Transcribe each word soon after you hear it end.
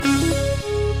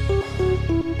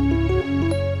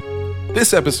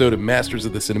This episode of Masters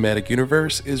of the Cinematic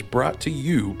Universe is brought to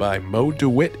you by Mo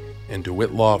DeWitt and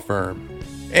DeWitt Law Firm.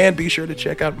 And be sure to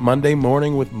check out Monday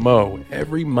Morning with Mo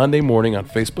every Monday morning on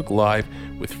Facebook Live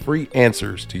with free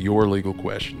answers to your legal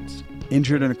questions.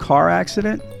 Injured in a car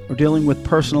accident or dealing with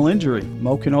personal injury?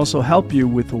 Mo can also help you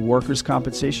with a workers'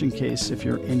 compensation case if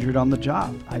you're injured on the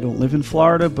job. I don't live in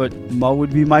Florida, but Mo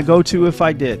would be my go-to if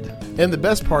I did. And the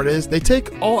best part is they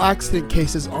take all accident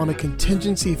cases on a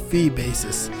contingency fee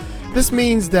basis. This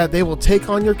means that they will take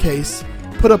on your case,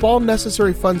 put up all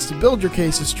necessary funds to build your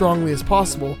case as strongly as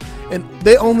possible, and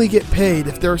they only get paid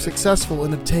if they're successful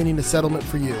in obtaining a settlement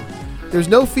for you. There's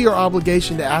no fee or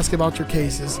obligation to ask about your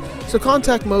cases, so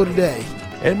contact Mo today.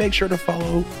 And make sure to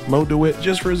follow Mo DeWitt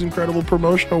just for his incredible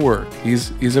promotional work.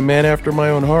 He's a man after my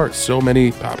own heart. So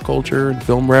many pop culture and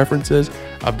film references.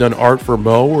 I've done art for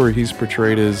Mo where he's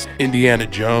portrayed as Indiana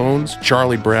Jones,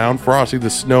 Charlie Brown, Frosty the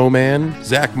Snowman,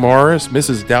 Zach Morris,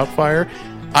 Mrs. Doubtfire.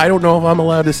 I don't know if I'm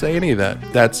allowed to say any of that.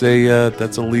 That's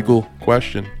a legal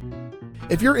question.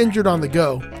 If you're injured on the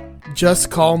go, just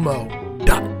call Mo.com.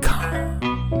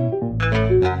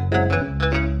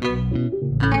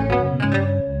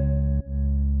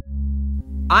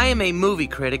 I am a movie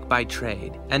critic by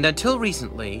trade, and until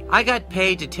recently, I got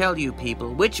paid to tell you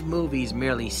people which movies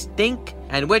merely stink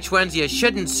and which ones you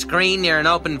shouldn't screen near an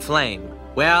open flame.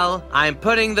 Well, I'm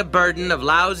putting the burden of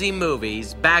lousy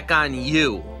movies back on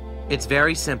you. It's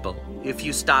very simple. If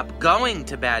you stop going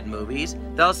to bad movies,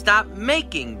 they'll stop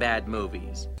making bad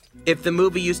movies. If the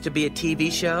movie used to be a TV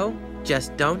show,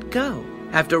 just don't go.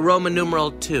 After Roman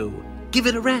numeral 2, give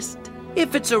it a rest.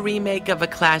 If it's a remake of a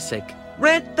classic,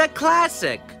 rent the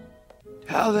classic.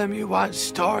 Tell them you want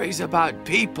stories about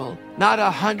people, not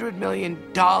 $100 million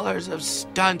of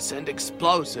stunts and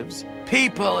explosives.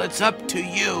 People, it's up to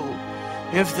you.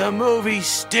 If the movie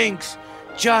stinks,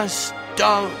 just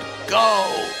don't go.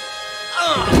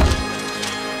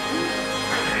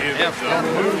 If the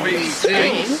movie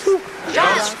stinks,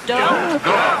 just don't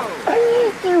go.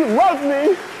 You love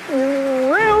me.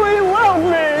 You really love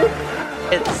me.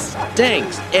 It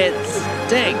stinks. It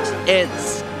stinks. It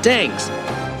stinks.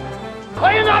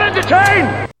 Are you not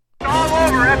entertained? All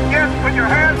over it. Yes, put your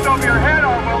hands over your head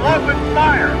or we'll open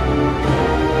fire.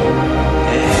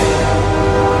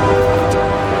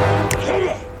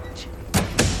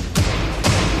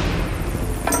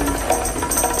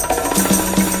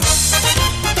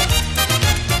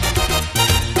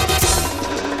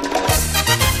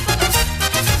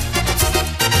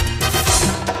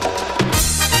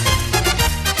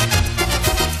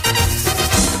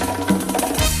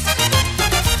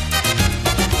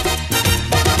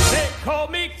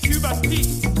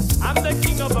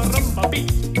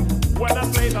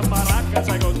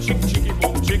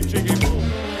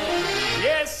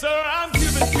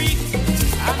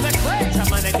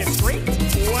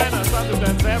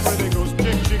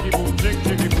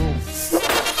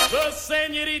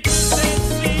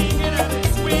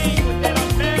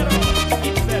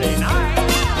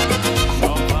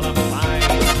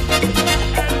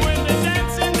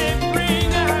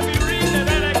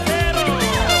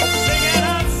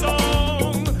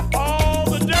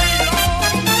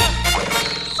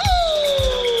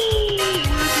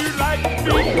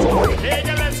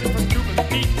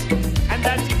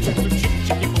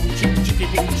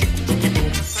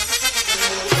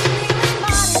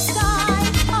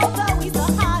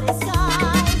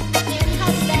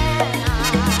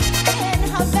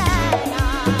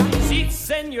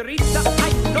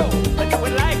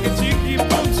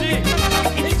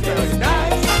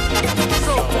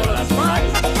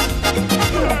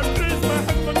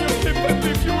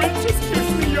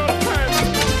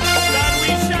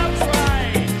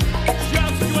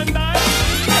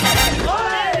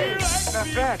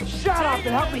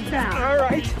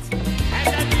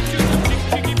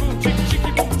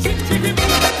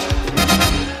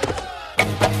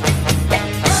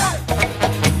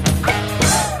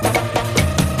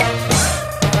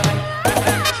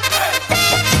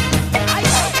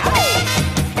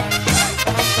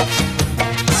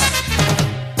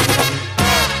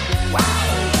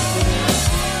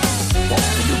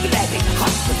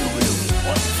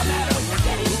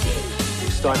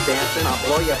 Start dancing, I'll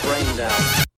blow your brains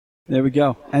out. There we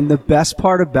go. And the best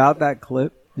part about that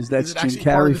clip is that's Jim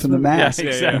Carrey from The Mask.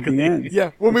 Yeah, At the end.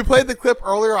 Yeah, when we played the clip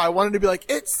earlier, I wanted to be like,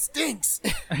 it stinks.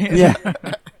 Yeah.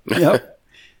 Yep.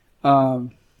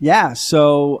 Yeah,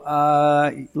 so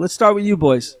let's start with you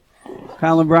boys.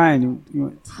 Kyle and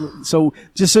Brian. So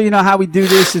just so you know how we do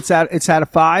this, it's out of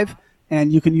 5,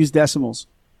 and you can use decimals.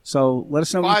 So let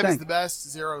us know what you think. 5 is the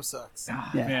best, 0 sucks.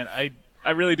 Man,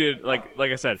 I really did, like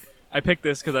I said, I picked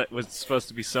this because it was supposed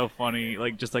to be so funny,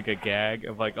 like just like a gag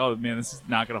of like, oh man, this is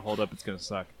not gonna hold up. It's gonna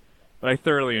suck. But I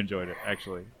thoroughly enjoyed it.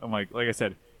 Actually, I'm like I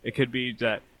said, it could be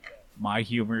that my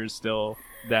humor is still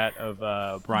that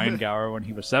of Brian Gower when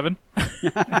he was 7.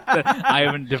 I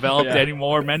haven't developed any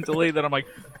more mentally. That I'm like,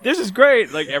 this is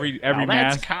great. Like every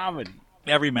mask comedy.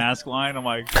 Every mask line, I'm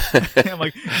like,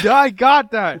 yeah, I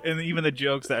got that. And even the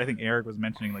jokes that I think Eric was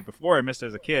mentioning, like before I missed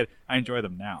as a kid, I enjoy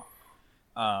them now.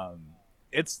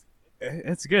 It's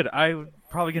good. I'm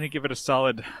probably gonna give it a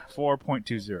solid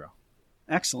 4.20.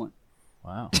 Excellent.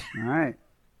 Wow. All right.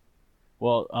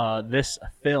 Well, this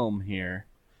film here,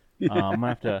 I'm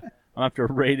gonna have to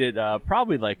rate it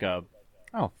probably like a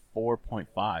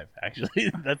 4.5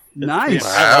 actually. that's nice.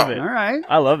 I love it. All right.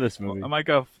 I love this movie. I might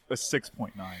go a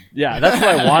 6.9. Yeah, that's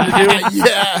what I wanted to do.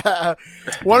 Yeah.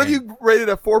 One of you rated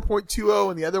a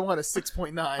 4.20 and the other one a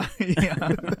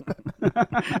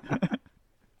 6.9.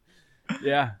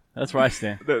 Yeah, that's where I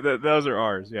stand. Those are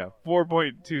ours. Yeah,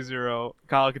 4.20.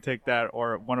 Kyle could take that,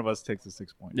 or one of us takes a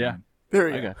 6.9. Yeah. There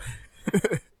you go.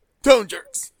 Tone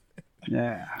jerks.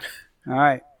 Yeah. All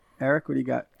right. Eric, what do you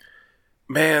got?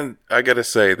 Man, I gotta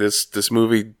say, this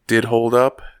movie did hold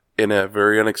up in a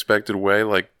very unexpected way.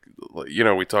 Like, you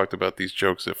know, we talked about these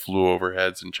jokes that flew over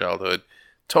heads in childhood.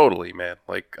 Totally, man.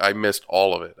 Like, I missed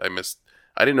all of it. I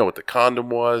didn't know what the condom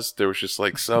was. There was just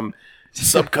like some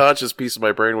subconscious piece of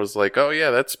my brain was like, oh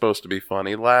yeah, that's supposed to be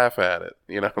funny. Laugh at it.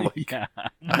 You know, like,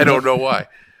 I don't know why.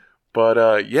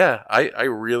 But yeah, I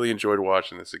really enjoyed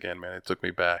watching this again, man. It took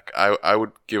me back. I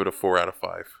would give it a 4 out of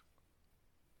 5.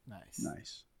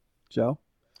 Nice. Joe?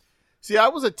 See, I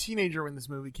was a teenager when this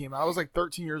movie came out. I was like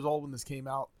 13 years old when this came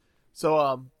out.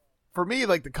 So for me,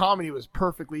 like, the comedy was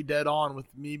perfectly dead on with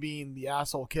me being the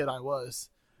asshole kid I was.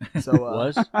 So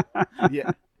Was?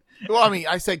 Yeah. Well, I mean,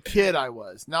 I said kid I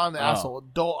was. Now I'm the asshole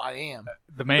adult I am.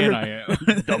 The man I am.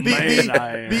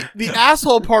 The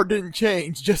asshole part didn't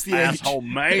change, just the asshole age.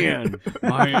 man.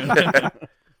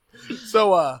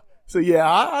 So yeah,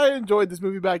 I enjoyed this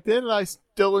movie back then, and I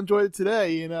still enjoy it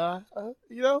today. And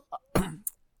you know, I'm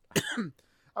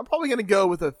probably gonna go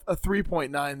with a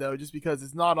 3.9 though, just because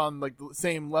it's not on like the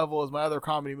same level as my other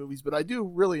comedy movies, but I do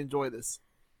really enjoy this.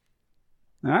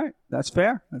 All right, that's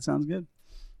fair. That sounds good.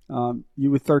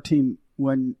 You were 13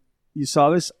 when you saw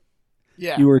this.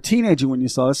 Yeah. You were a teenager when you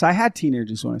saw this. I had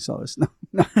teenagers when I saw this. No.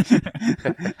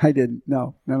 I didn't.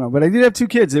 No. But I did have 2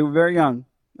 kids. They were very young.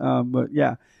 But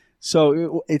yeah.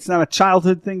 So it's not a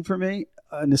childhood thing for me,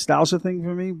 a nostalgia thing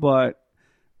for me, but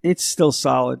it's still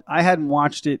solid. I hadn't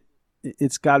watched it.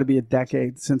 It's got to be a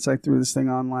decade since I threw this thing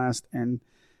on last, and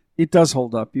it does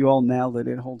hold up. You all nailed it.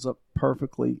 It holds up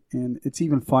perfectly, and it's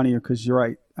even funnier because you're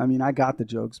right. I mean, I got the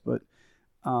jokes, but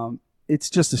it's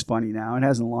just as funny now. It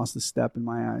hasn't lost a step in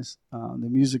my eyes. The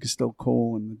music is still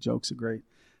cool, and the jokes are great.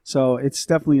 So it's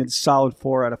definitely a solid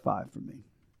 4 out of 5 for me.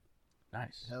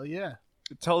 Nice. Hell yeah.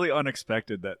 Totally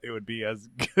unexpected that it would be as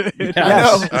good.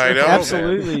 Yes. I know.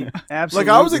 Absolutely. Absolutely.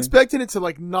 Like, I was expecting it to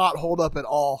like not hold up at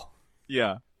all.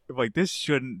 Yeah. Like, this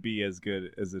shouldn't be as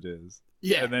good as it is.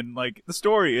 Yeah. And then, like, the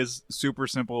story is super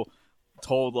simple,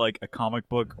 told like a comic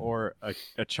book or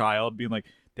a child being like,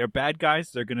 they're bad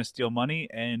guys, they're going to steal money,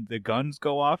 and the guns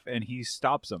go off, and he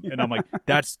stops them. And I'm like,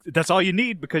 that's all you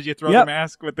need, because you throw the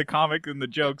mask with the comic and the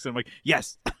jokes, and I'm like,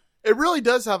 yes. It really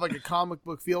does have like a comic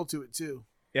book feel to it, too.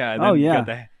 Yeah, and then you got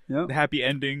the happy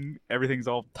ending. Everything's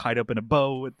all tied up in a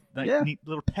bow with that neat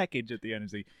little package at the end.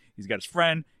 He's got his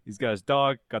friend, he's got his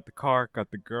dog, got the car,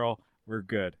 got the girl. We're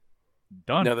good.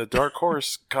 Done. Now, the Dark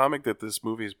Horse comic that this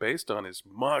movie is based on is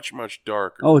much, much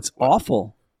darker. Oh, it's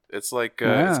awful. It's like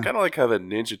it's kind of like how the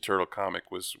Ninja Turtle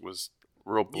comic was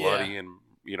real bloody and,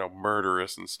 you know,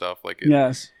 murderous and stuff. Like,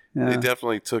 Yes. They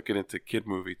definitely took it into kid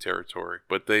movie territory,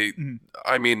 but they,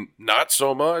 I mean, not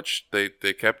so much. They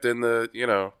kept in the, you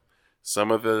know,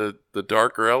 some of the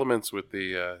darker elements with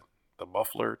the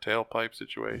muffler tailpipe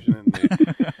situation and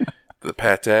the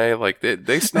pate. Like,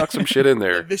 they snuck some shit in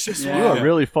there. Vicious. You are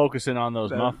really focusing on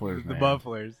those mufflers, The man.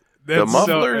 mufflers. The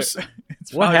mufflers.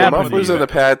 What The happened? mufflers and the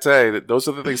pate. Those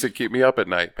are the things that keep me up at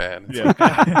night, man. It's like,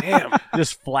 God damn.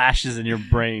 Just flashes in your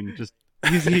brain. Just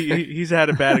He's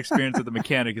had a bad experience with the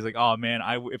mechanic. He's like, oh man,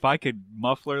 if I could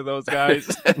muffler those guys.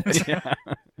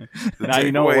 Now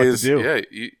you know what to do. Yeah,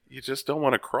 you just don't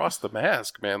want to cross the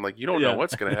mask, man. Like, you don't know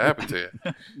what's going to happen to you.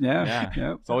 Yeah.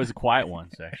 It's always the quiet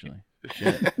ones, actually.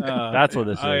 Shit. That's what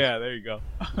this is. Oh yeah, there you go.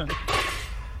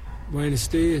 Buenos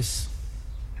dias.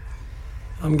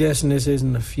 I'm guessing this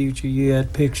isn't the future you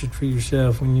had pictured for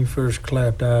yourself when you first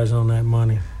clapped eyes on that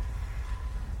money.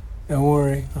 Don't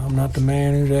worry, I'm not the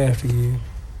man who's after you.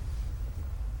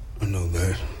 I know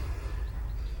that.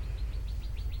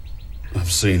 I've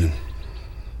seen him.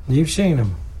 You've seen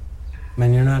him.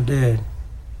 Man, you're not dead.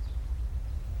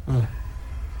 Huh.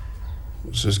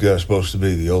 What's this guy supposed to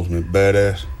be, the ultimate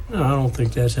badass? No, I don't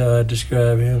think that's how I'd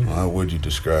describe him. How would you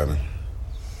describe him?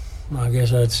 I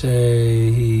guess I'd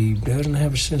say he doesn't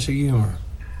have a sense of humor.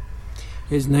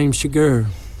 His name's Chigurh.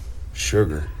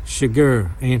 Sugar?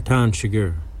 Chigurh. Anton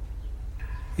Chigurh.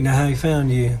 You know how he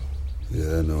found you?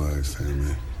 Yeah, I know how he found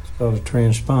me. It's called a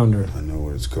transponder. I know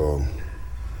what it's called.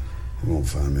 He won't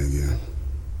find me again.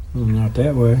 Not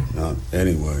that way. Not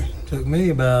anyway. Took me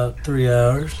about 3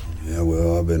 hours. Yeah,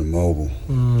 well, I've been immobile.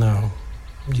 No,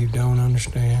 you don't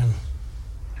understand.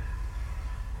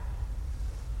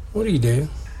 What do you do?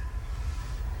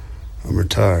 I'm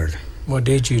retired. What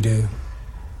did you do?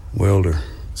 Welder.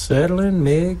 Settling,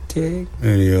 MIG, TIG?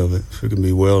 Any of it. If it can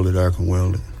be welded, I can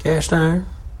weld it. Cast iron?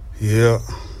 Yeah.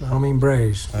 I don't mean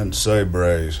braze. I didn't say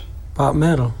braze. Pop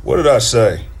metal? What did I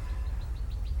say?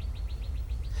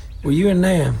 Were you in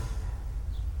NAM?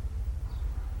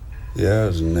 Yeah, I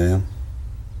was in NAM.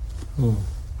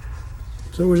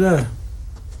 So was I.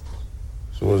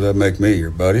 So what does that make me,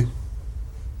 your buddy?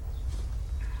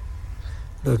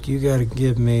 Look, you gotta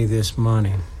give me this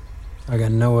money. I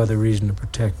got no other reason to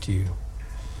protect you.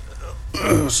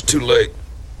 It's too late.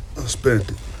 I spent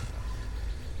it.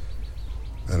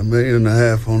 Got $1.5 million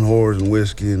on whores and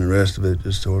whiskey, and the rest of it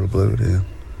just sort of blew it in.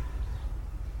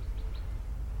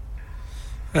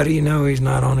 How do you know he's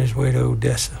not on his way to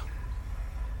Odessa?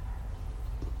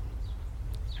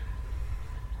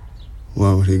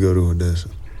 Why would he go to Odessa?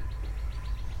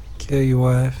 Kill your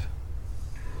wife?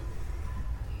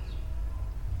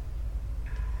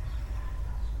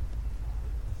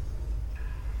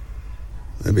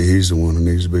 Maybe he's the one who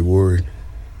needs to be worried.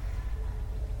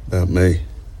 About me.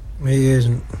 He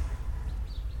isn't.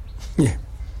 Yeah.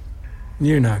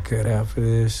 You're not cut out for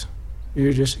this.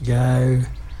 You're just a guy who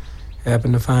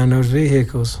happened to find those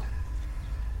vehicles.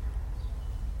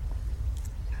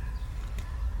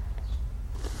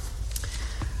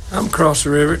 I'm across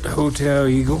the river at the Hotel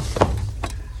Eagle.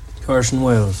 Carson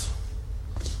Wells.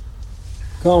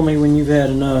 Call me when you've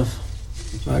had enough.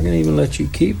 I can even let you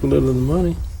keep a little of the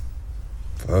money.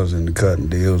 If I was into cutting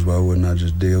deals, why wouldn't I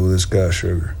just deal with this guy,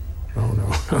 Sugar? Oh,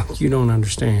 no. You don't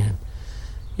understand.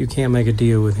 You can't make a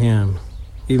deal with him.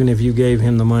 Even if you gave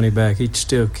him the money back, he'd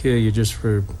still kill you just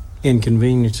for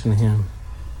inconveniencing him.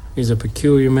 He's a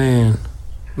peculiar man.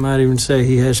 Might even say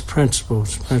he has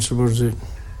principles. Principles that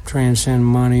transcend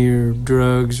money or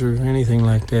drugs or anything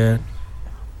like that.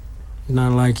 He's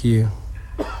not like you.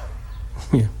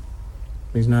 Yeah.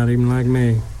 He's not even like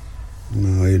me.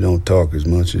 No, you don't talk as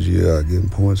much as you. I give him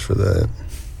points for that.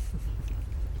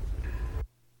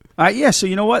 All right, yeah, so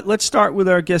you know what? Let's start with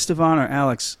our guest of honor,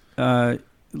 Alex.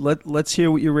 Let's hear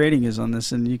what your rating is on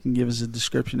this, and you can give us a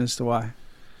description as to why.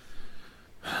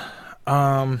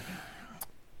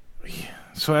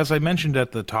 So as I mentioned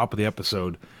at the top of the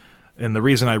episode, and the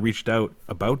reason I reached out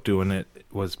about doing it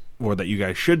was, or that you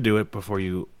guys should do it before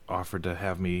you offered to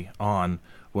have me on,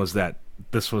 was that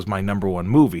this was my number one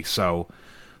movie. So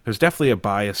there's definitely a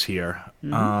bias here.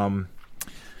 Mm-hmm.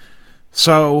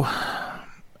 So,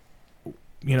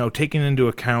 you know, taking into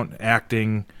account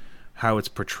acting, how it's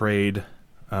portrayed,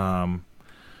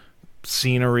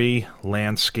 scenery,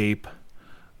 landscape,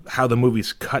 how the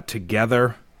movie's cut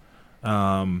together,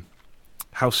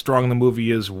 how strong the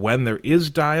movie is when there is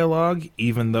dialogue,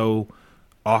 even though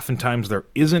oftentimes there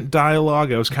isn't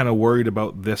dialogue. I was kind of worried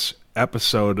about this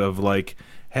episode of like,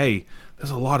 hey,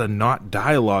 there's a lot of not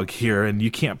dialogue here, and you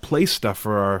can't play stuff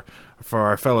for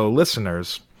our fellow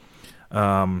listeners.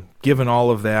 Given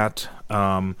all of that,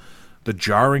 the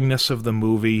jarringness of the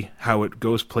movie, how it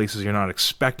goes places you're not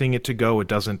expecting it to go, it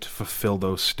doesn't fulfill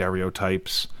those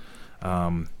stereotypes.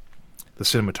 The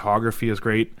cinematography is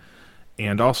great,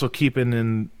 and also keeping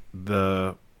in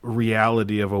the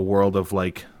reality of a world of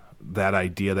like that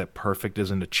idea that perfect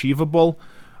isn't achievable,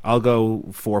 I'll go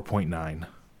 4.9.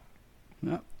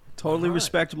 Yeah, totally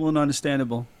respectable and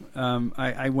understandable.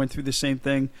 I went through the same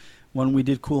thing when we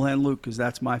did Cool Hand Luke, because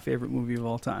that's my favorite movie of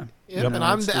all time. Yep, and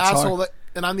I'm the asshole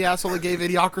that gave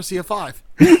Idiocracy a 5.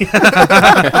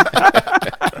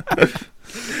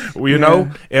 Well, you know,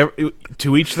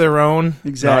 to each their own.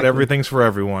 Exactly. Not everything's for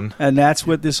everyone. And that's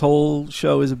what this whole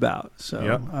show is about. So,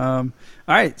 yep. All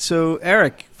right. So,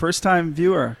 Eric, first-time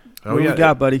viewer. Oh, what yeah. we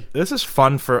got, buddy? This is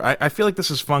fun I feel like this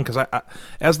is fun because I,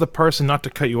 as the person, not to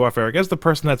cut you off, Eric, as the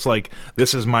person that's like,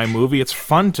 this is my movie, it's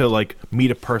fun to like meet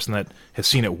a person that has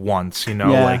seen it once, you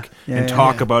know, and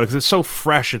talk about it because it's so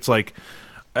fresh. It's like,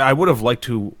 I would have liked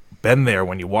to been there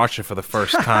when you watched it for the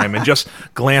first time and just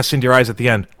glanced into your eyes at the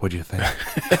end. What'd you think?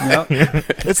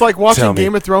 It's like watching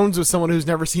Game of Thrones with someone who's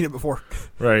never seen it before.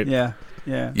 Right. Yeah.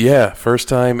 Yeah. Yeah, first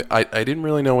time. I didn't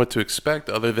really know what to expect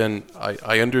other than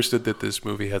I understood that this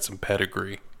movie had some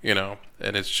pedigree, you know,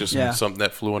 and it's just something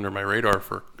that flew under my radar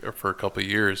for a couple of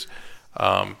years.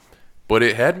 But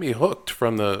it had me hooked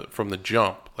from the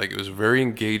jump. Like, it was a very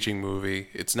engaging movie.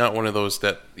 It's not one of those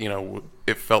that, you know,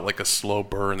 it felt like a slow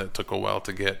burn that took a while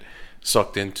to get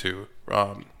sucked into.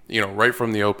 You know, right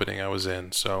from the opening I was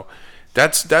in. So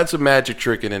that's a magic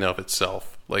trick in and of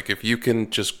itself. Like, if you can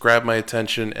just grab my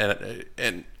attention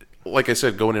and like I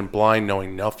said, going in blind,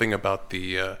 knowing nothing about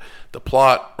the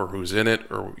plot or who's in it,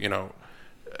 or, you know,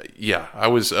 I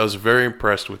was very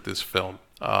impressed with this film.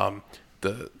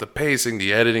 The pacing,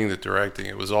 the editing, the directing,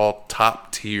 it was all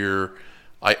top tier.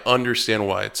 I understand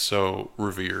why it's so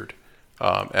revered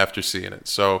after seeing it.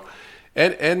 So,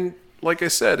 and like I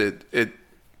said, it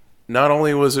not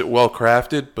only was it well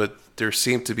crafted, but there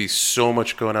seemed to be so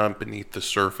much going on beneath the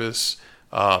surface,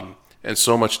 and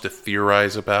so much to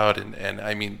theorize about. And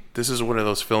I mean, this is one of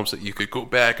those films that you could go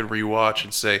back and rewatch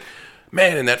and say,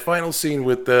 man, in that final scene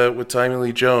with Tommy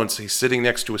Lee Jones, he's sitting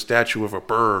next to a statue of a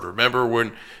bird. Remember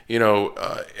when, you know,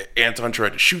 Anton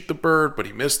tried to shoot the bird, but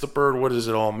he missed the bird? What does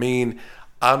it all mean?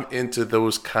 I'm into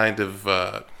those kind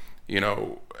of, you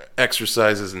know,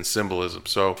 exercises and symbolism.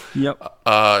 So,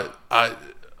 I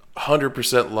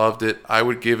 100% loved it. I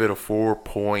would give it a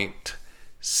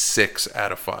 4.6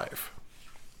 out of 5.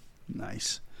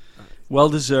 Nice. Well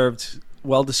deserved,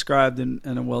 well described, and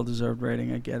a well deserved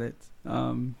rating. I get it.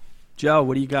 Joe,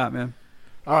 what do you got, man?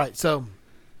 All right, so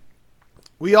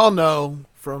we all know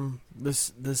from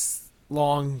this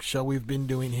long show we've been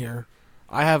doing here,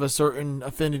 I have a certain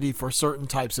affinity for certain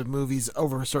types of movies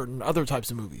over certain other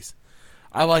types of movies.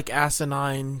 I like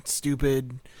asinine,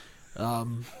 stupid,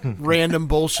 random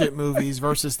bullshit movies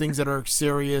versus things that are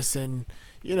serious and,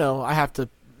 you know, I have to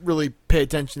really pay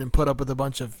attention and put up with a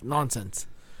bunch of nonsense.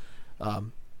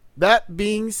 That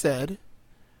being said,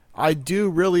 I do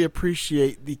really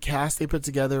appreciate the cast they put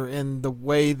together and the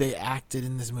way they acted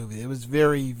in this movie. It was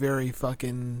very, very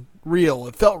fucking real.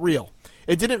 It felt real.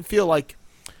 It didn't feel like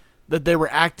that they were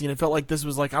acting. It felt like this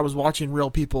was like I was watching real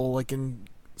people, like, and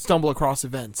stumble across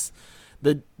events.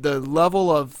 The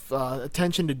level of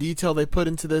attention to detail they put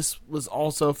into this was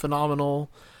also phenomenal.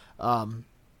 And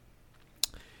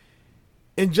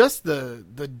just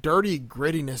the dirty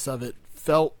grittiness of it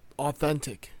felt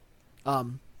authentic.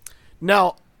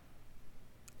 Now,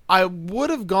 I would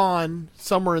have gone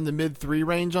somewhere in the mid-3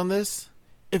 range on this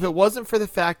if it wasn't for the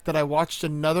fact that I watched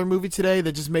another movie today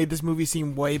that just made this movie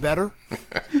seem way better.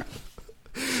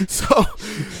 So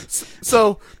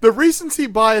the recency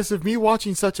bias of me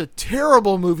watching such a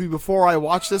terrible movie before I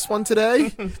watched this one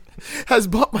today has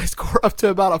bumped my score up to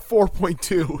about a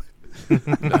 4.2.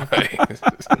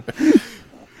 Nice.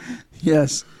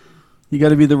 Yes. You got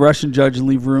to be the Russian judge and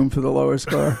leave room for the lower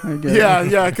score. I get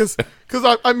yeah, because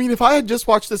I mean, if I had just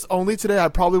watched this only today, I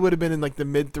probably would have been in like the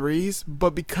mid-3s.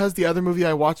 But because the other movie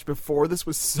I watched before this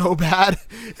was so bad,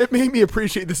 it made me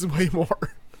appreciate this way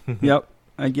more. Yep,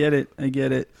 I get it.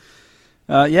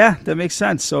 Yeah, that makes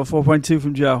sense. So 4.2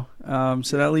 from Joe.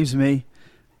 So that leaves me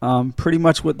pretty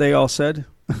much what they all said.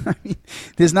 I mean,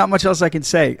 there's not much else I can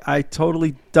say. I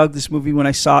totally dug this movie when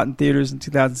I saw it in theaters in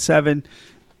 2007.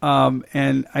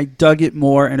 And I dug it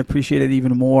more and appreciate it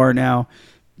even more now,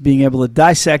 being able to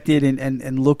dissect it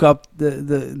and look up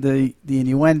the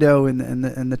innuendo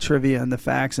and the trivia and the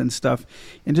facts and stuff,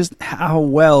 and just how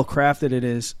well crafted it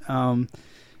is.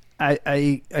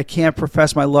 I can't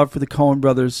profess my love for the Coen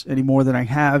brothers any more than I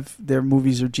have. Their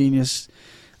movies are genius.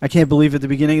 I can't believe at the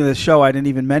beginning of the show I didn't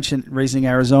even mention Raising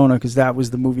Arizona, because that was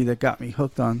the movie that got me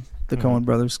hooked on the Coen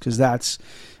brothers, because that's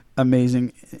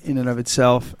amazing in and of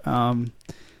itself.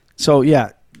 So,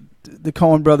 yeah, the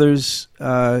Coen brothers,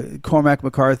 Cormac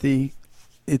McCarthy,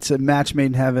 it's a match made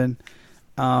in heaven.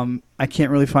 I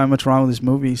can't really find much wrong with this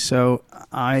movie. So,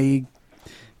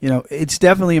 it's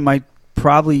definitely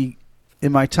probably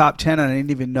in my top 10, and I didn't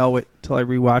even know it till I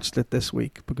rewatched it this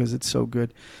week because it's so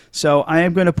good. So, I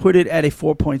am going to put it at a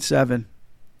 4.7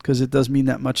 because it does mean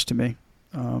that much to me.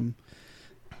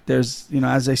 There's,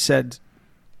 as I said,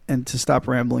 and to stop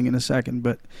rambling in a second,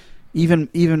 but even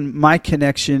my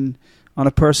connection on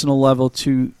a personal level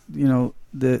to the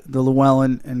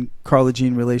Llewellyn and Carla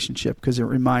Jean relationship, because it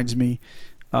reminds me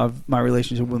of my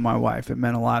relationship with my wife. It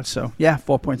meant a lot. So yeah,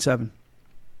 4.7.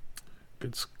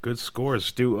 Good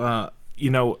scores.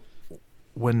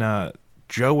 When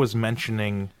Joe was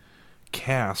mentioning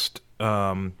cast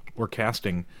or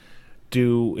casting,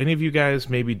 do any of you guys,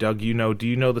 maybe Doug, do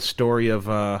you know the story of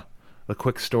the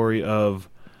quick story of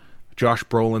Josh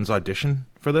Brolin's audition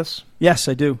for this? Yes,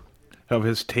 I do. Of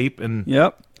his tape, and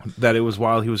yep, that it was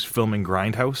while he was filming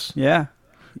Grindhouse. Yeah.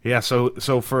 Yeah,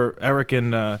 so for Eric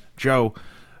and Joe,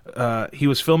 he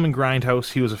was filming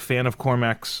Grindhouse. He was a fan of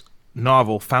Cormac's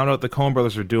novel, found out the Coen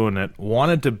brothers were doing it,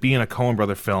 wanted to be in a Coen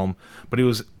brother film, but he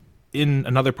was in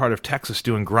another part of Texas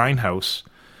doing Grindhouse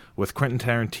with Quentin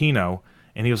Tarantino,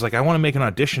 and he was like, I want to make an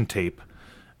audition tape.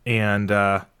 And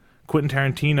Quentin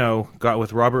Tarantino got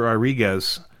with Robert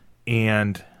Rodriguez,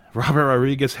 and Robert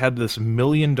Rodriguez had this $1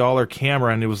 million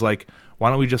camera, and it was like, why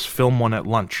don't we just film one at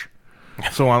lunch?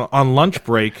 So on lunch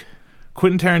break,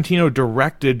 Quentin Tarantino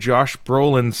directed Josh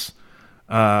Brolin's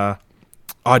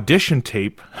audition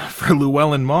tape for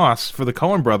Llewellyn Moss for the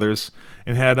Coen brothers,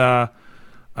 and had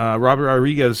Robert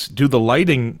Rodriguez do the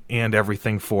lighting and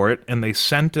everything for it, and they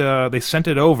sent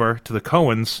it over to the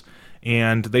Coens,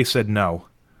 and they said no.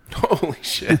 Holy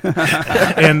shit.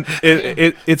 And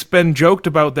it's been joked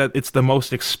about that it's the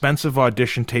most expensive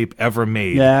audition tape ever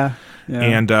made. Yeah.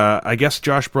 And I guess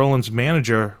Josh Brolin's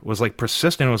manager was like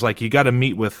persistent and was like, you got to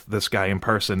meet with this guy in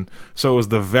person. So it was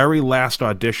the very last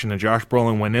audition, and Josh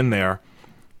Brolin went in there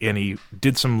and he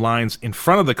did some lines in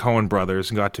front of the Coen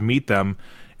brothers and got to meet them.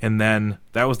 And then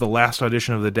that was the last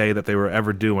audition of the day that they were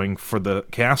ever doing for the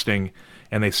casting.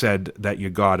 And they said that you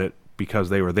got it because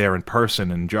they were there in person.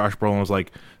 And Josh Brolin was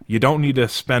like, you don't need to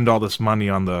spend all this money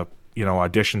on the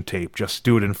audition tape. Just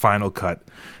do it in Final Cut.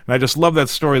 And I just love that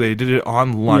story. They did it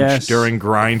on lunch during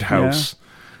Grindhouse.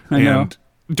 Yeah. I know. And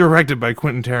directed by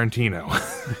Quentin Tarantino.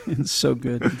 It's so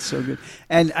good. It's so good.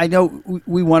 And I know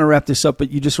we want to wrap this up, but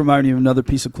you just reminded me of another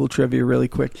piece of cool trivia really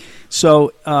quick.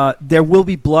 So There Will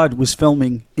Be Blood was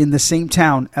filming in the same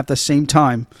town at the same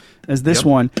time as this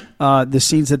one. The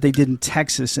scenes that they did in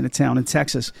Texas, in a town in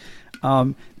Texas.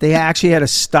 They actually had to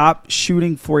stop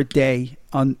shooting for a day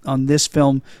on this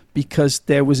film because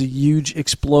there was a huge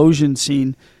explosion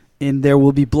scene in There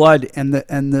Will Be Blood, and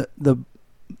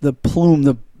the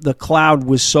plume, the cloud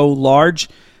was so large,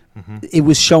 it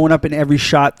was showing up in every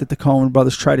shot that the Coen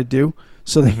brothers tried to do.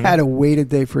 So they had to wait a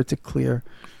day for it to clear.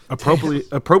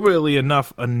 Appropriately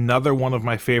enough, another one of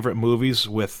my favorite movies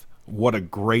with what a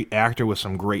great actor with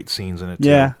some great scenes in it, too.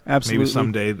 Yeah, absolutely. Maybe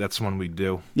someday that's one we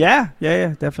do. Yeah,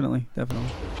 definitely.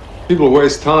 People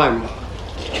waste time.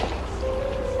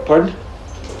 Pardon?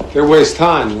 They waste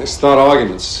time. They start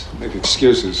arguments, make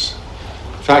excuses.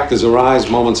 Factors arise,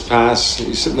 moments pass.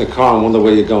 You sit in the car and wonder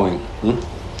where you're going.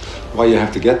 Why you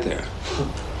have to get there.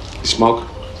 You smoke?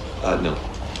 No.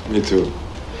 Me too.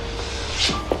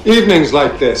 Evenings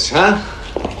like this, huh?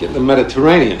 Get in the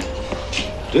Mediterranean.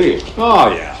 Do you?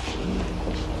 Oh, yeah.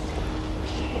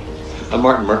 I'm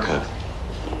Martin Mercant.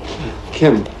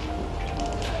 Kim.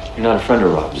 You're not a friend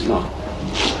of Rob's? No.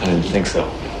 I didn't think so.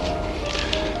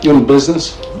 You in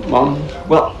business, Mom?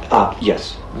 Well,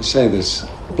 yes. I say this.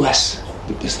 Bless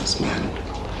the businessman.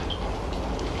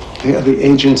 They are the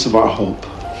agents of our hope.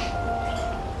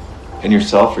 And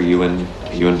yourself, are you in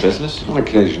business? On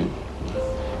occasion.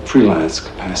 Freelance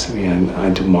capacity, and I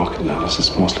do market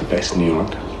analysis, mostly based in New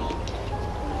York.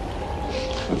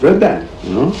 I've read that,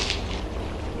 you know?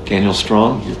 Daniel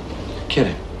Strong? You're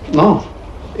kidding. No.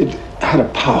 It had a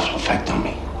powerful effect on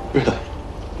me. Really?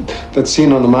 That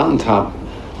scene on the mountaintop.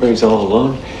 Where he's all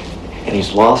alone, and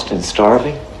he's lost and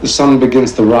starving? The sun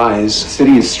begins to rise. The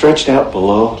city is stretched out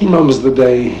below. He remembers the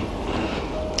day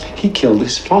he killed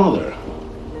his father.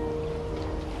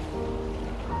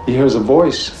 He hears a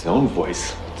voice. His own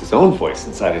voice. It's his own voice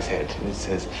inside his head. And it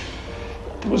says,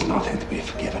 there was nothing to be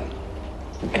forgiven.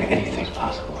 Anything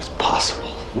possible was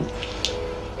possible.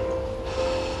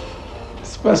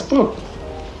 It's the best book.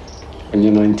 When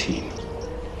you're 19.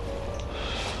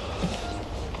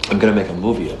 I'm gonna make a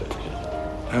movie of it.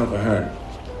 I overheard.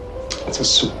 It's a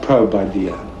superb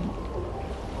idea.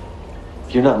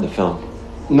 You're not in the film.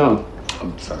 No.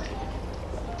 I'm sorry.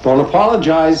 Don't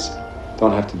apologize.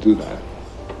 Don't have to do that.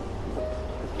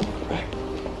 Right.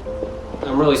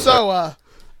 I'm really sorry.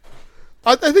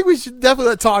 I think we should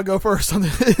definitely let Todd go first on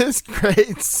this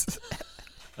grades.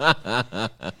 You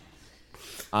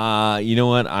know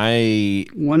what?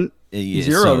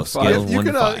 0 to 5. You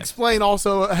can explain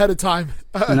also ahead of time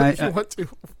if you want to.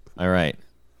 All right.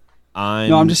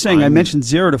 I'm just saying I mentioned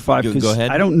 0 to 5 because go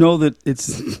ahead. I don't know that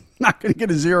it's not going to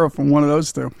get a 0 from one of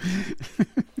those two.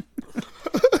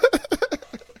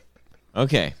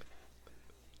 Okay.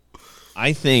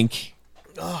 I think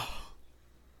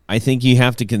you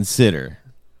have to consider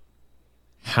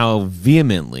how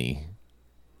vehemently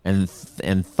and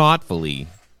thoughtfully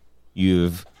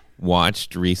you've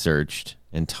watched, researched,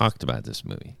 and talked about this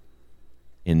movie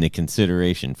in the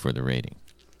consideration for the rating.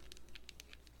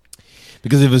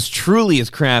 Because if it was truly as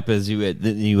crap as it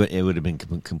would have been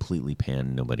completely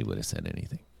panned. Nobody would have said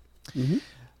anything. Mm-hmm.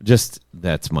 That's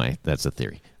a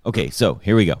theory. Okay, so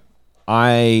here we go.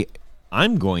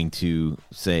 I'm going to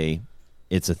say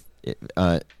it's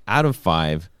out of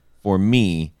 5 for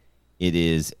me. It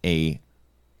is a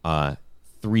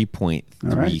 3.37.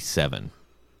 Right.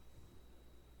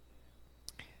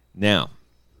 Now,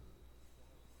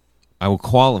 I will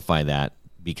qualify that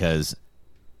because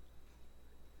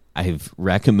I've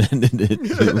recommended it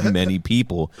to many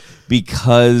people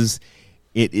because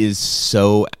it is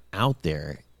so out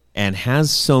there and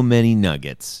has so many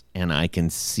nuggets, and I can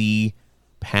see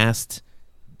past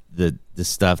the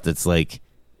stuff that's like,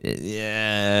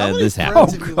 yeah, this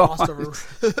happened.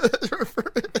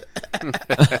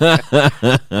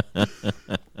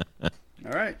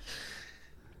 All right.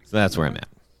 So that's where I'm at.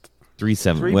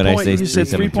 3.7. What I say? You said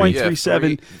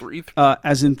 3.37,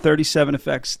 as in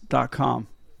 37effects.com.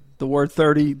 The word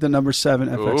 30, the number 7,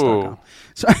 fx.com.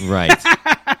 So, right.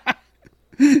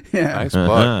 Yeah. Nice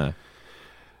plug.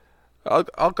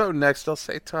 I'll go next. I'll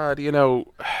say, Todd,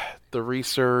 the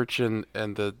research and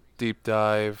the deep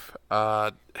dive,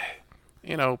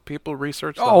 people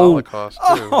research the Holocaust,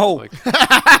 too. Oh. Like,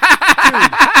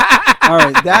 all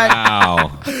right.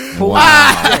 Wow.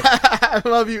 I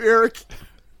love you, Eric.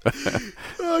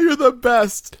 Oh, you're the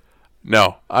best.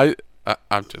 No, I'm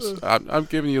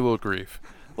giving you a little grief.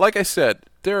 Like I said,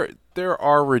 there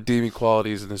are redeeming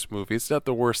qualities in this movie. It's not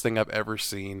the worst thing I've ever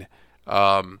seen.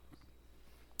 I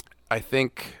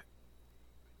think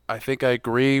I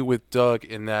agree with Doug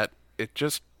in that it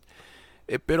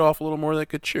bit off a little more than it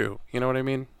could chew. You know what I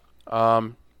mean?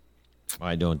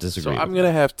 I don't disagree. So I'm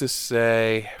gonna have to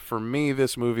say, for me,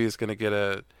 this movie is gonna get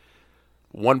a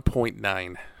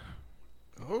 1.9.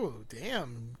 Oh,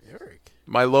 damn, Eric.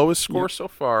 My lowest score so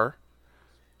far.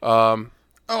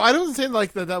 I don't think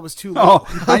like that was too low.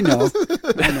 Oh, I know.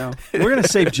 We're gonna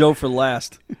save Joe for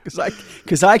last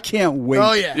because I can't wait.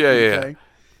 Oh yeah. Okay?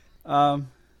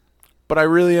 But I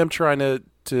really am trying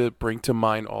to bring to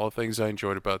mind all the things I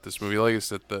enjoyed about this movie. Like I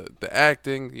said, the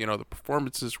acting, the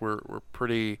performances were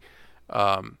pretty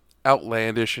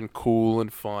outlandish and cool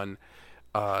and fun.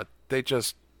 They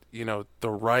just, the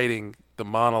writing, the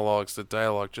monologues, the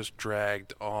dialogue just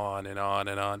dragged on and on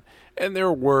and on. And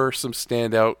there were some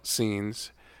standout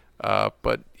scenes.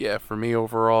 But yeah, for me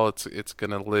overall, it's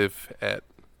gonna live at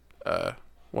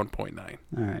 1.9.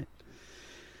 All right.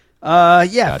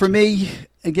 Gotcha. For me,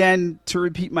 again, to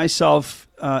repeat myself,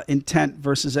 intent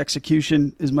versus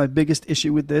execution is my biggest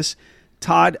issue with this.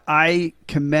 Todd, I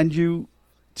commend you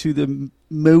to the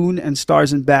moon and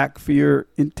stars and back for your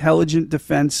intelligent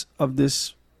defense of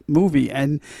this movie.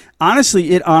 And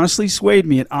honestly, it swayed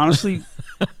me. It honestly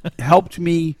helped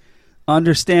me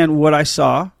understand what I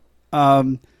saw.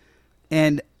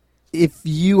 And if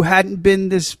you hadn't been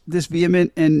this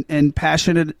vehement and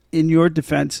passionate in your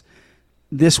defense,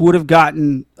 this would have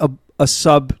gotten a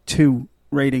sub 2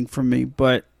 rating from me.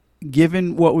 But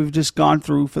given what we've just gone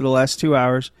through for the last 2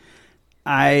 hours,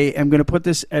 I am going to put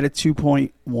this at a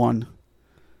 2.1.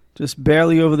 Just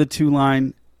barely over the 2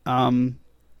 line. Right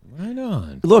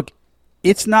on. Look,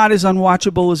 it's not as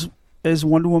unwatchable as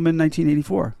Wonder Woman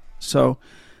 1984. So,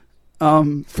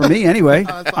 for me anyway,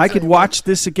 I could watch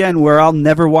this again where I'll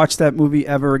never watch that movie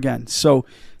ever again. So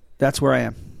that's where I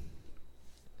am.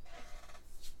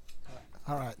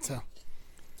 All right, so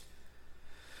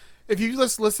if you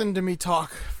just listened to me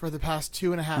talk for the past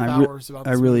 2.5 hours about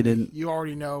this really movie, didn't. You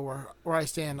already know where I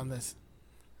stand on this.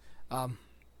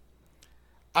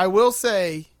 I will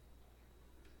say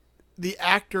the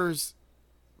actors'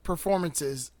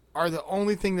 performances are the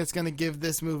only thing that's going to give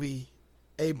this movie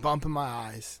a bump in my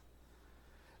eyes.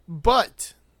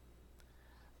 But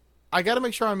I got to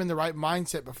make sure I'm in the right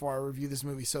mindset before I review this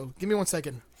movie. So give me 1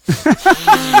 second.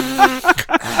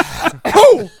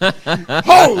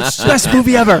 Best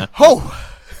movie ever. All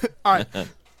right.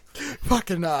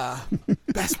 Fucking best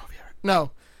movie ever. No,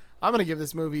 I'm gonna give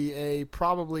this movie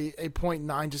probably a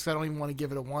 0.9. Just 'cause I don't even want to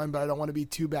give it a 1, but I don't want to be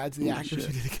too bad to the actors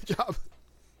who did a good job.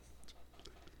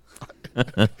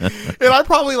 And I'm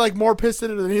probably more pissed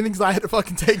at it than anything because I had to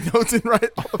fucking take notes and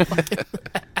write all the fucking.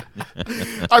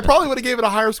 I probably would have gave it a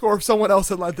higher score if someone else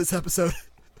had led this episode.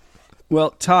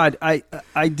 Well, Todd, I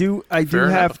do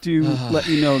have to let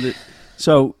you know that.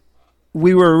 So,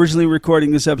 we were originally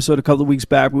recording this episode a couple of weeks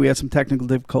back, but we had some technical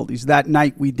difficulties. That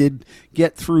night, we did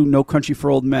get through No Country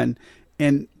for Old Men,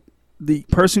 and the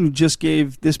person who just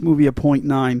gave this movie a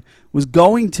 0.9 was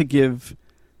going to give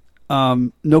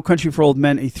No Country for Old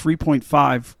Men a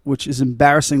 3.5, which is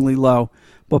embarrassingly low,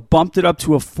 but bumped it up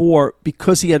to a 4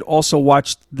 because he had also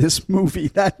watched this movie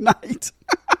that night.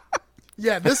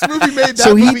 Yeah, this movie made that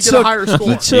movie get a higher score.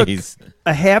 He took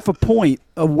a half a point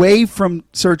away from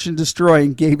Search and Destroy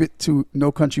and gave it to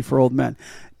No Country for Old Men.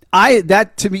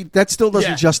 To me, that still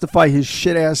doesn't justify his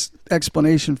shit ass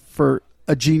explanation for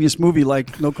a genius movie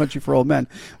like No Country for Old Men.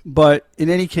 But in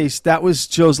any case, that was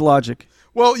Joe's logic.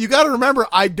 Well, you got to remember,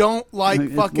 I don't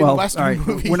like fucking Western all right,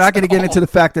 movies. We're not going to get at into all.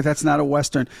 the fact that that's not a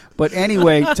Western. But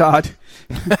anyway, Todd.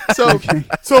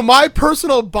 So my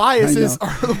personal biases are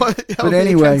what held But me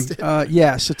anyway, against it.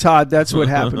 yeah. So Todd, that's what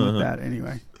happened with that.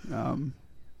 Anyway,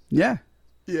 yeah.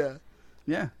 Yeah.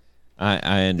 I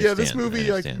understand. Yeah, this movie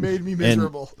made me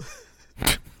miserable.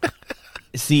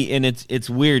 See, and it's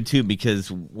weird too,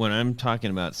 because when I'm talking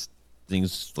about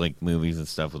things like movies and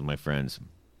stuff with my friends,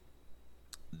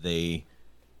 they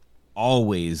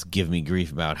always give me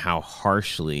grief about how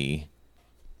harshly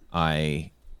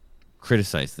I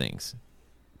criticize things.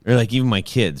 Or like even my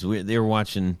kids, they're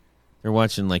watching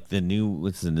like the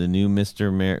new the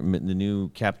new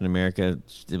Captain America.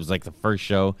 It was like the first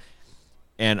show.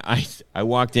 And I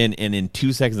walked in, and in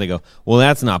 2 seconds I go, well,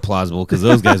 that's not plausible, because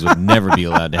those guys would never be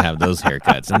allowed to have those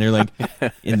haircuts. And they're like,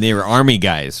 and they were Army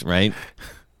guys, right?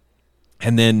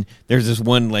 And then there's this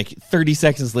one, like 30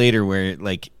 seconds later, where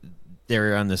like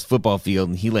they're on this football field,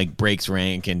 and he like breaks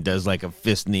rank and does like a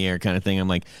fist in the air kind of thing. I'm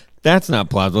like, that's not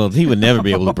plausible. He would never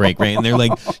be able to break rank. And they're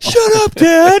like, shut up,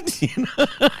 Dad. You know?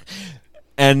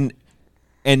 And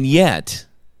yet,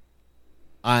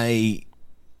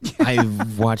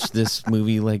 I've watched this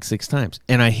movie like 6 times,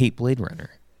 and I hate Blade Runner.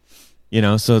 You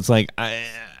know, so it's like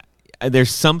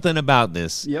there's something about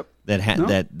this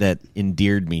that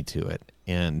endeared me to it,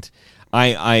 and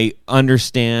I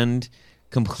understand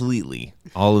completely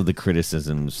all of the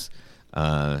criticisms.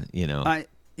 I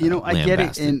get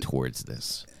it, and towards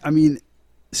this. I mean,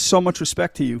 so much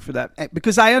respect to you for that,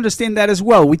 because I understand that as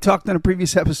well. We talked in a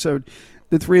previous episode,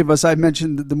 the three of us. I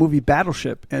mentioned the movie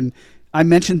Battleship, and I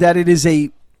mentioned that it is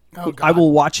I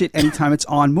will watch it anytime it's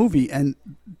on movie, and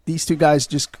these two guys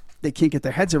they can't get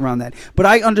their heads around that. But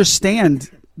I understand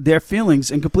their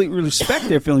feelings and completely respect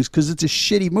their feelings, because it's a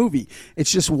shitty movie.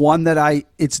 It's just one that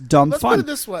it's dumb Let's fun. put it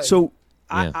this way. So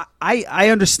I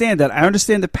understand that. I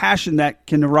understand the passion that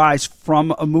can arise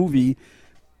from a movie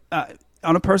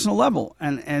on a personal level,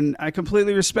 and I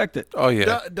completely respect it. Oh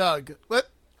yeah, Doug.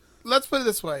 Let's put it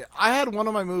this way. I had one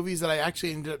of my movies that I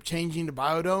actually ended up changing to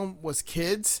Biodome was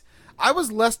Kids. I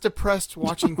was less depressed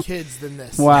watching Kids than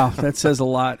this. Wow, that says a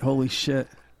lot. Holy shit.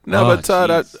 No, but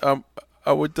Todd,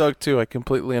 I would Doug too. I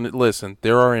completely listen.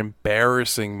 There are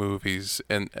embarrassing movies,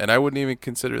 and I wouldn't even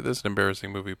consider this an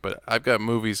embarrassing movie. But I've got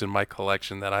movies in my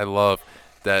collection that I love.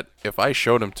 That if I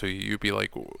showed them to you, you'd be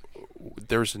like,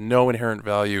 "There's no inherent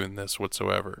value in this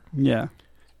whatsoever." Yeah.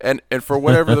 And for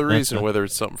whatever the reason, whether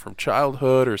it's something from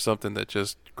childhood or something that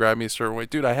just grabbed me a certain way,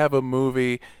 dude, I have a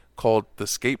movie called The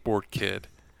Skateboard Kid,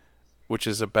 which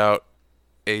is about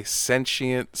a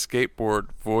sentient skateboard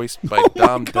voiced by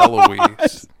Dom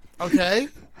DeLuise. Okay.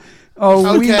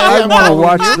 Oh, okay, I want to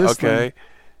watch this. Okay.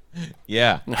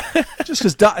 Yeah. Just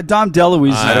because Dom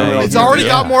DeLuise. I don't know. It's already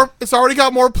got more. It's already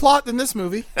got more plot than this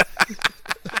movie.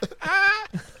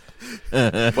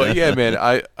 But yeah, man,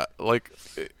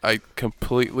 I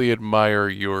completely admire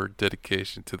your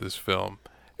dedication to this film,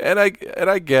 and I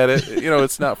get it. You know,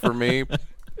 it's not for me,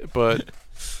 but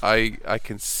I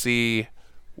can see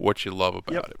what you love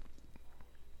about it.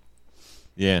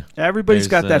 Yeah, everybody's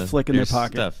got that flick in their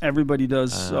pocket. Stuff. Everybody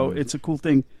does, so it's a cool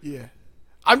thing. Yeah,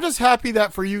 I'm just happy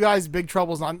that for you guys, Big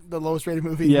Trouble's not the lowest rated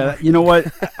movie. Yeah, you know what?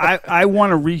 I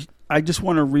just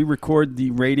want to re-record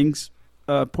the ratings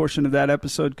portion of that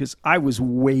episode, because I was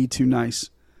way too nice.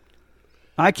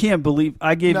 I can't believe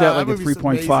I gave that like a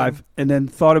 3.5, and then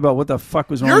thought about what the fuck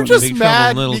was wrong. You're with just me.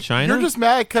 mad. Little China? You're just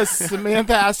mad because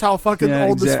Samantha asked how fucking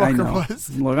old this fucker was.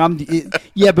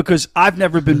 Look, because I've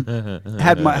never been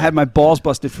had my balls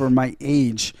busted for my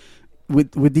age.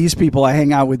 With these people I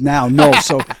hang out with now, no,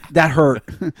 so that hurt.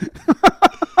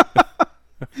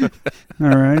 All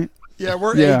right. Yeah,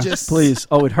 we're ageist. Please.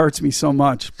 Oh, it hurts me so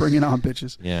much. Bring it on,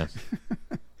 bitches. Yeah.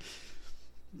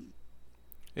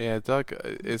 Yeah, Doug,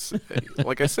 it's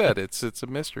like I said, it's a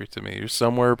mystery to me. You're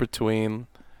somewhere between,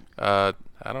 I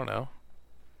don't know,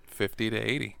 50 to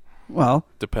 80. Well,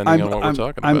 depending on what we're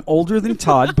talking about. I'm older than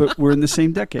Todd, but we're in the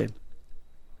same decade.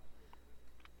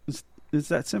 It's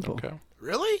that simple. Okay.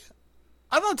 Really?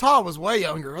 I thought Todd was way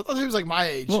younger. I thought he was like my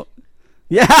age. Well,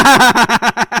 yeah.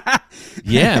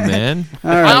 Yeah, man.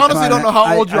 Right, I honestly don't know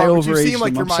how old you I are, but you overaged seem like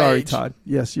him. you're I'm my sorry, age. Todd.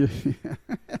 Yes, you.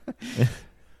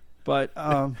 But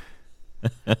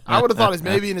I would have thought he's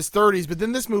maybe in his 30s, but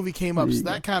then this movie came up, so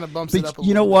that kind of bumps it up a little.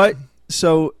 You know what?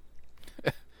 So,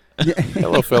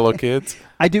 hello, fellow kids.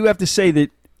 I do have to say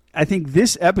that I think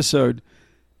this episode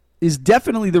is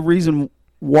definitely the reason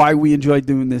why we enjoyed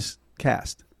doing this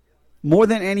cast. more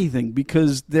than anything,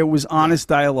 because there was honest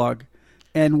dialogue,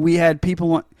 and we had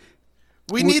people on.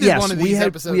 We needed one of these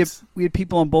episodes. We had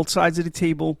people on both sides of the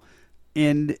table,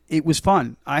 and it was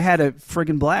fun. I had a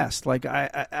friggin' blast. Like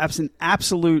I an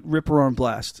absolute rip-roaring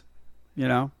blast. You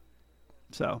know,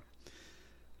 so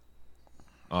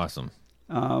awesome.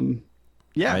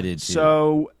 Yeah, I did too.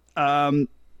 So we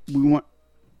want.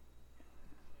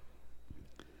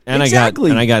 And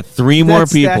exactly. I got 3 more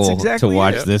people exactly to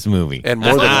watch this movie, and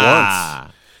more than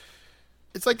once.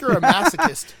 It's like you're a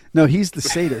masochist. No, he's the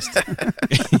sadist.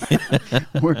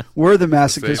 we're the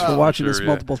masochists for watching this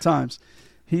multiple times.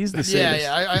 He's the sadist.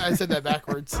 Yeah, I said that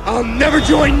backwards. I'll never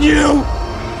join you!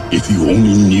 If you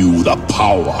only knew the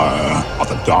power of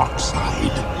the dark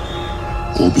side.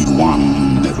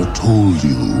 Obi-Wan never told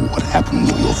you what happened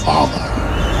to your father.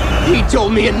 He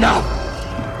told me enough!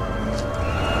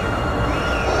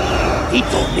 He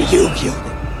told me you killed him.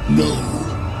 No.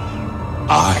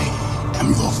 I am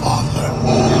your father.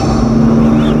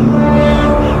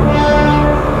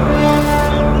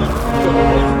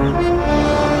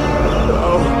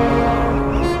 No.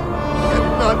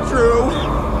 That's not true.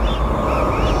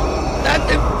 That's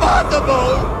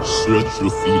impossible! Search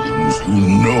your feelings. You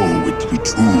know it to be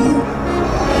true.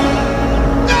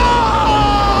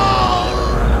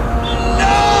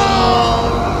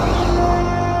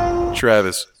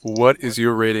 Travis, what is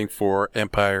your rating for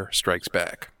Empire Strikes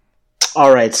Back?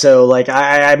 All right, so like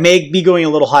I may be going a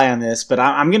little high on this, but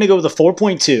I'm going to go with a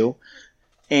 4.2,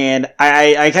 and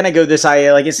I kind of go this.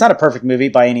 It's not a perfect movie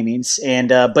by any means, and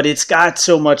but it's got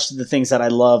so much of the things that I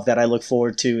love that I look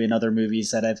forward to in other movies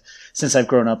that since I've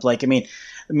grown up. Like I mean,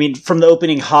 from the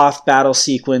opening Hoth battle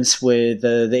sequence with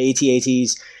the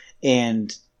AT-ATs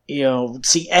and.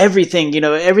 See everything,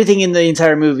 everything in the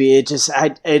entire movie.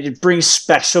 It brings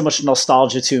back so much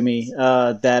nostalgia to me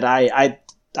that I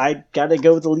gotta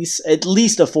go with at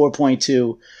least a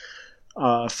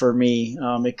 4.2 for me.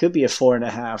 It could be a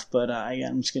 4.5, but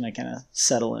I'm just gonna kind of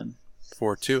settle in.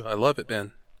 4.2. I love it,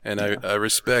 man, and I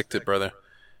respect it, brother.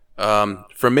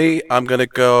 For me, I'm gonna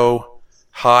go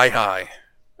high,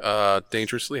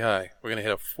 dangerously high. We're gonna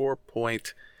hit a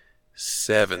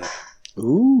 4.7.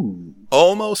 Ooh,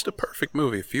 almost a perfect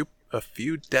movie. A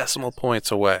few decimal points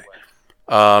away.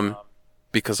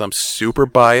 Because I'm super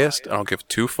biased. I don't give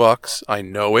 2 fucks. I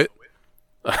know it.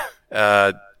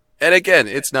 And again,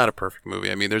 it's not a perfect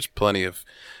movie. I mean, there's plenty of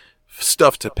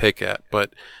stuff to pick at,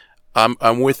 but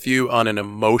I'm with you on an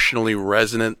emotionally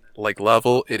resonant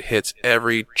level. It hits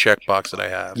every checkbox that I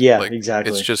have. Yeah,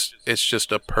 exactly. It's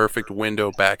just a perfect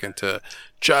window back into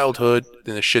childhood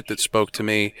and the shit that spoke to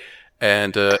me.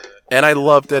 And I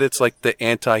love that it's like the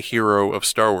anti-hero of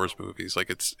Star Wars movies.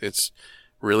 Like it's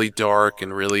really dark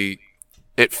and really,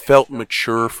 it felt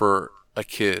mature for a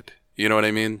kid. You know what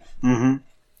I mean? Mm-hmm.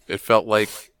 It felt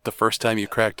like the first time you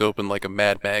cracked open like a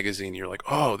Mad magazine, you're like,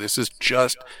 oh, this is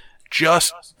just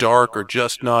dark or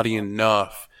just naughty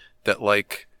enough that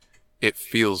like it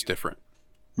feels different.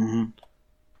 Mm-hmm.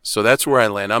 So that's where I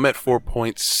land. I'm at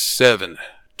 4.7.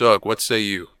 Doug, what say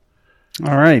you?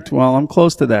 All right. Well, I'm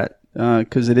close to that.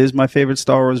 Because it is my favorite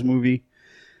Star Wars movie.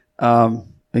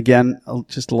 Again,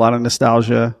 just a lot of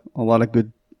nostalgia, a lot of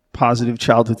good, positive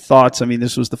childhood thoughts. I mean,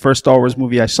 this was the first Star Wars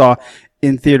movie I saw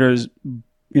in theaters,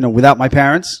 without my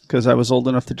parents, because I was old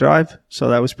enough to drive. So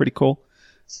that was pretty cool.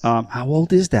 How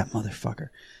old is that motherfucker?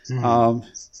 Mm-hmm.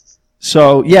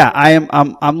 So yeah,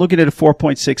 I'm looking at a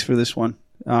 4.6 for this one.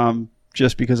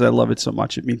 Just because I love it so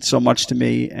much. It means so much to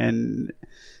me, and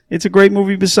it's a great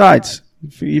movie besides.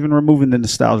 Even removing the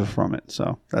nostalgia from it.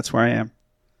 So that's where I am.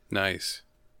 Nice.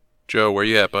 Joe, where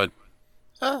you at, bud?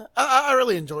 I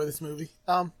really enjoy this movie.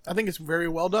 I think it's very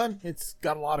well done. It's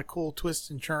got a lot of cool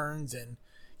twists and turns and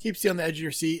keeps you on the edge of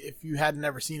your seat if you had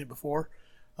never seen it before.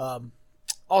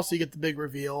 Also, you get the big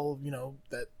reveal,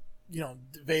 that,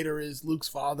 Vader is Luke's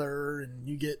father, and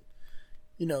you get,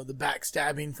 the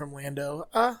backstabbing from Lando.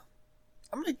 I'm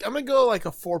gonna go like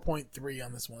a 4.3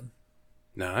 on this one.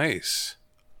 Nice.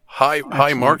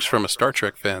 High marks from a Star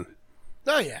Trek fan.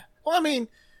 Oh, yeah. Well, I mean,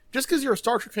 just because you're a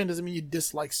Star Trek fan doesn't mean you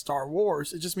dislike Star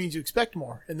Wars. It just means you expect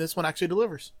more, and this one actually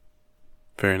delivers.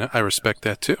 Fair enough. I respect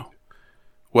that, too.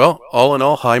 Well, all in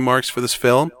all, high marks for this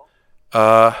film.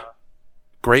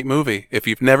 Great movie. If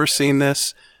you've never seen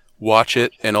this, watch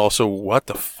it. And also, what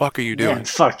the fuck are you doing? Yeah,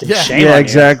 fucking shame Yeah, on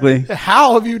exactly.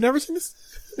 How have you never seen this?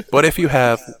 But if you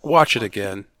have, watch it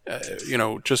again.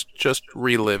 Just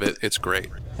relive it. It's great.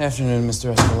 Afternoon,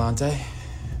 Mr. Escalante.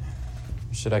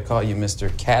 Should I call you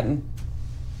Mr. Catton?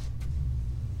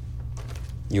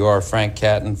 You are Frank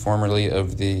Catton, formerly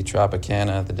of the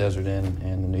Tropicana, the Desert Inn,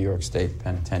 and the New York State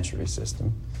Penitentiary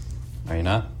System. Are you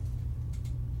not?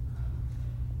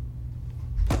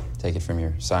 take it from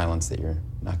your silence that you're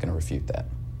not going to refute that.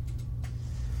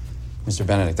 Mr.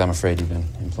 Benedict, I'm afraid you've been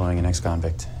employing an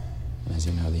ex-convict. And as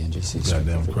you know, the NGC...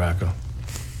 Goddamn cracker.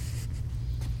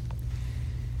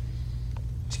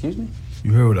 Excuse me?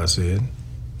 You heard what I said.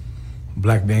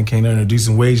 Black man can't earn a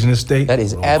decent wage in this state. That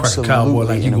is absolutely cowboy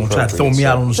like you gonna try to throw me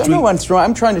out on the street. No,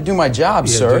 I'm trying to do my job,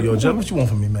 Yeah, sir. do your job. What you want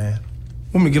from me, man?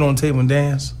 Want me to get on the table and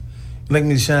dance? You like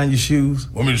me to shine your shoes?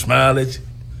 Want me to smile at you?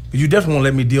 You definitely won't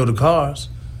let me deal the cars.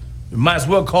 You might as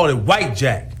well call it White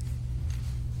Jack.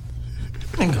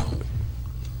 Bingo.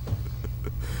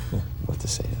 What to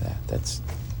say to that? That's...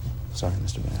 Sorry,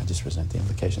 Mr. Bennett. I just resent the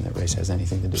implication that race has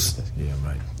anything to do with this. Yeah,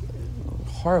 right.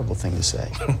 Horrible thing to say.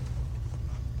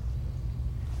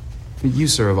 But you,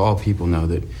 sir, of all people, know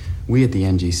that we at the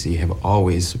NGC have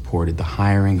always supported the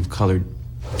hiring of colored...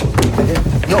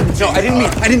 No, I didn't mean...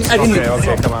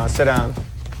 Okay, come on, sit down.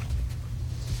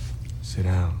 Sit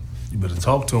down. You better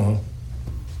talk to him.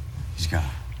 He's got it.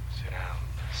 Sit down.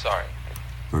 Sorry.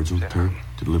 Virgil, Turk,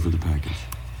 deliver the package.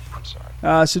 I'm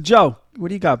sorry. So Joe, what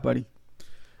do you got, buddy?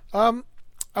 I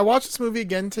watched this movie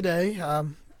again today,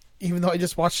 even though I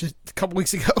just watched it a couple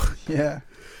weeks ago. Yeah.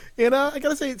 And I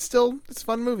gotta say, it's a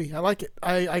fun movie. I like it.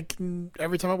 I can,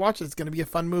 every time I watch it, it's gonna be a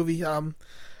fun movie.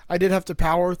 I did have to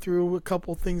power through a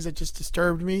couple things that just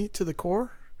disturbed me to the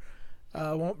core.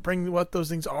 I won't bring what those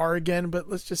things are again, but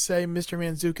let's just say Mr.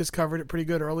 Manzukis covered it pretty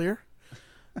good earlier.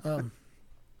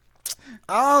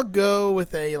 I'll go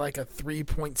with a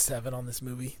 3.7 on this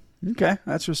movie. Okay,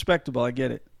 that's respectable. I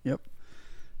get it. Yep.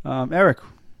 Eric,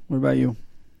 what about you?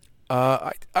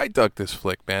 I dug this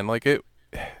flick, man. Like it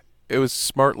was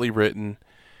smartly written.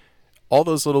 All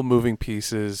those little moving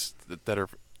pieces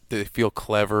they feel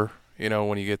clever,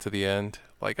 when you get to the end.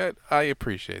 Like I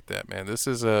appreciate that, man. This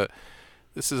is a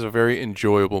very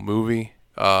enjoyable movie.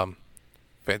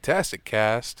 Fantastic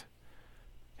cast.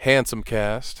 Handsome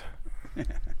cast.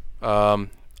 I'm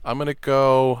going to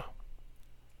go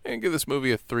and give this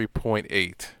movie a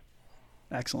 3.8.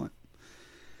 Excellent.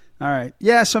 All right.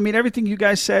 Yeah, so, everything you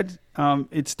guys said,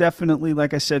 it's definitely,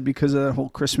 like I said, because of that whole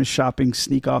Christmas shopping,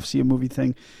 sneak off, see a movie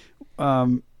thing,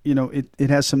 it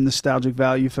has some nostalgic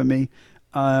value for me.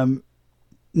 Now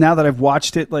that I've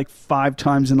watched it 5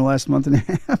 times in the last month and a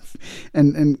half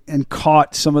and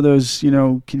caught some of those,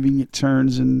 convenient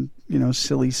turns and,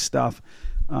 silly stuff,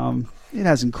 it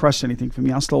hasn't crushed anything for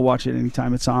me. I'll still watch it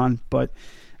anytime it's on. But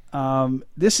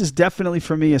this is definitely,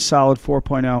 for me, a solid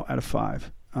 4.0 out of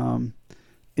 5.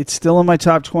 It's still in my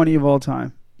top 20 of all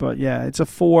time. But, yeah, it's a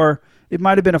 4. It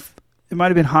might have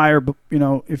been higher, but,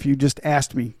 if you just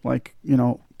asked me,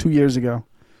 2 years ago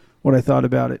what I thought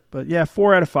about it. But, yeah,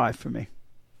 4 out of 5 for me.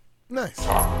 Nice.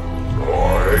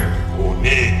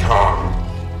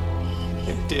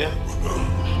 Dear.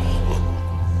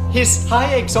 His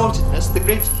High Exaltedness, the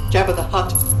great Jabba the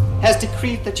Hutt, has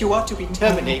decreed that you are to be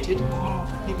terminated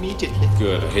immediately.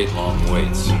 Good, I hate long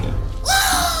waits.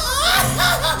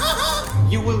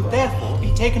 You will therefore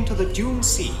be taken to the Dune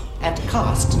Sea and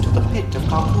cast into the pit of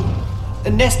Carpoon, the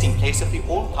nesting place of the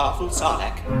all-powerful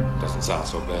Sarlacc. Doesn't sound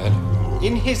so bad.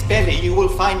 In his belly you will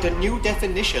find a new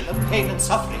definition of pain and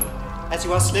suffering, as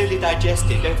you are slowly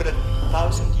digested over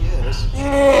 1,000 years.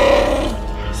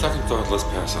 Second thought, let's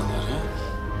pass on that, huh?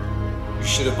 You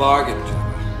should have bargained,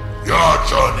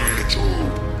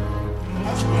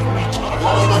 That's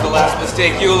the last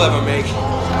mistake you'll ever make.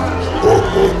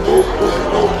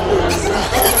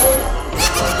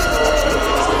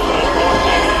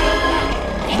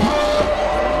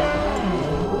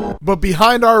 But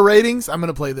behind our ratings, I'm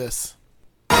going to play this.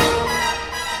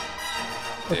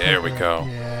 There we go.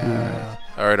 Yeah.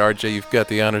 All right, RJ, you've got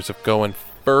the honors of going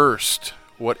first.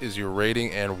 What is your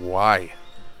rating and why?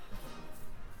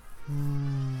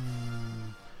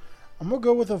 I'm going to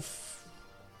go with a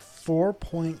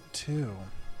 4.2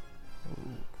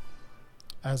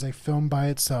 as a film by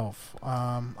itself.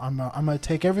 I'm going to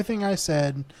take everything I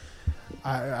said.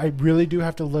 I really do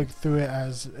have to look through it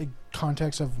as a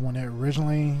context of when it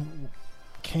originally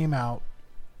came out,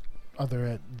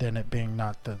 other than it being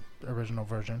not the original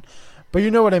version. But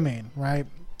you know what I mean, right?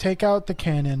 Take out the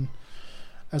canon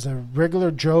as a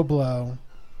regular Joe Blow.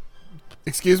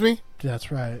 Excuse me?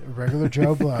 That's right. A regular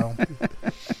Joe Blow.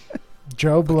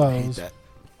 Joe blows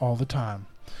all the time.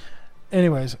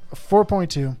 Anyways,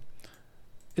 4.2.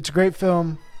 It's a great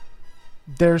film.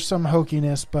 There's some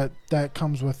hokiness, but that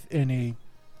comes with any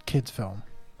kids film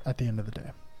at the end of the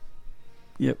day.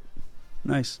 Yep.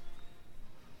 Nice.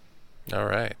 All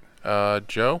right.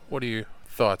 Joe, what are your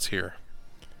thoughts here?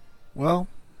 Well,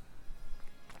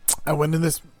 I went in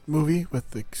this movie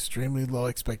with extremely low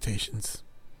expectations.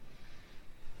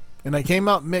 And I came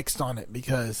out mixed on it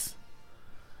because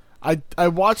I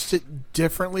watched it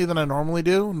differently than I normally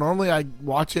do. Normally I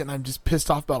watch it and I'm just pissed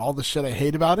off about all the shit I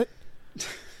hate about it.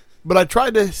 But I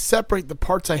tried to separate the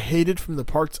parts I hated from the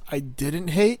parts I didn't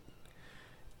hate.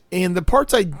 And the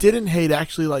parts I didn't hate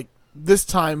actually, like, this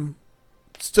time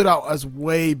stood out as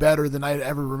way better than I'd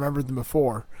ever remembered them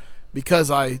before.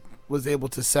 Because I was able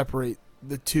to separate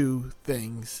the two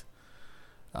things.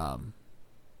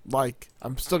 Like,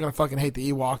 I'm still going to fucking hate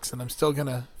the Ewoks, and I'm still going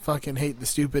to fucking hate the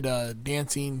stupid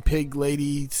dancing pig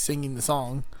lady singing the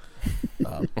song.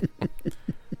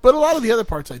 But a lot of the other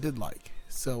parts I did like.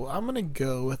 So I'm going to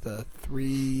go with a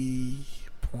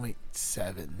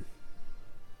 3.7.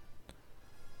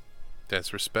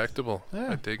 That's respectable.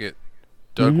 Yeah. I dig it.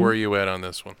 Doug, where are you at on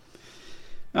this one?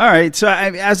 All right. So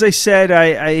as I said,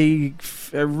 I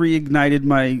reignited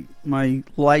my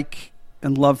like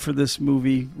and love for this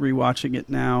movie, rewatching it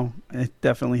now. It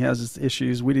definitely has its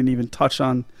issues. We didn't even touch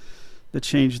on the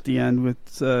change at the end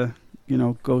with,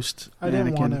 Ghost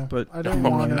Anakin. But I didn't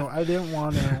want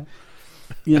to.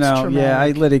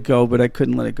 I let it go, but I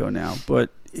couldn't let it go now.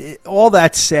 But all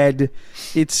that said,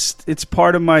 it's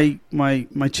part of my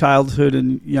childhood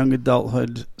and young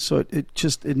adulthood. So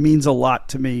it means a lot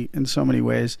to me in so many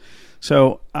ways.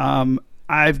 So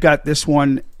I've got this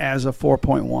one as a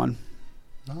 4.1.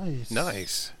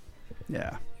 Nice.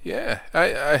 Yeah. Yeah.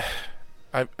 I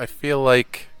feel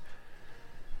like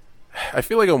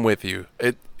I'm with you.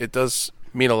 It does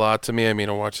mean a lot to me. I mean,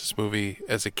 I watched this movie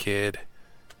as a kid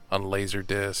on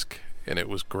Laserdisc, and it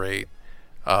was great.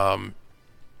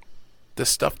 The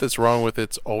stuff that's wrong with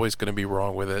it's always going to be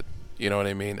wrong with it. You know what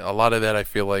I mean? A lot of that I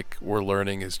feel like we're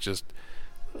learning is just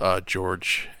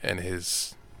George and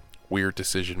his weird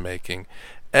decision making,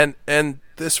 and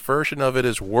this version of it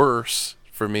is worse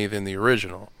for me than the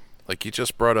original. Like, you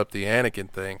just brought up the Anakin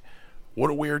thing.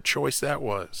 What a weird choice that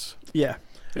was. Yeah.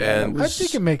 And I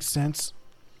think it makes sense.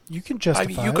 You can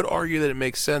justify you could argue that it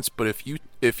makes sense, but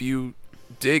if you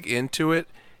dig into it,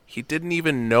 he didn't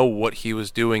even know what he was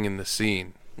doing in the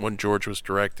scene when George was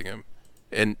directing him.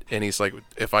 And he's like,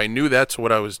 if I knew that's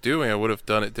what I was doing, I would have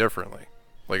done it differently.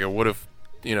 Like, I would have,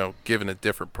 given a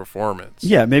different performance.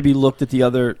 Yeah, maybe looked at the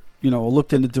other,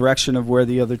 looked in the direction of where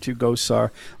the other two ghosts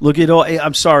are. Look at all.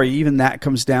 I'm sorry, even that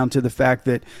comes down to the fact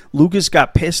that Lucas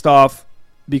got pissed off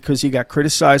because he got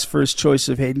criticized for his choice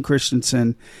of Hayden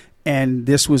Christensen, and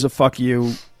this was a fuck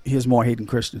you. Here's more Hayden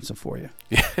Christensen for you.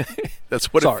 Yeah,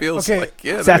 that's what it feels like.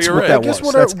 Yeah, that's what that was.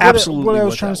 That's absolutely what I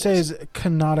was trying to say is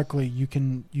canonically, you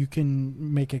can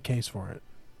make a case for it.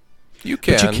 You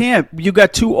can, but you can't. You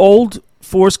got two old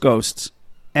Force ghosts,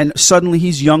 and suddenly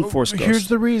he's young Force ghost. Here's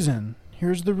the reason.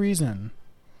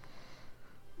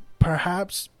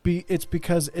 Perhaps it's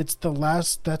because it's the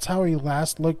last. That's how he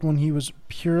last looked when he was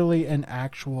purely an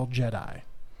actual Jedi.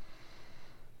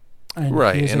 And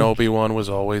right, and Obi-Wan was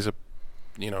always an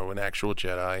actual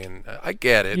Jedi, and I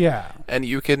get it. Yeah. And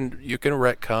you can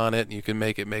retcon it, and you can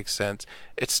make it make sense.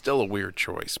 It's still a weird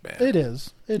choice, man. It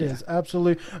is. It is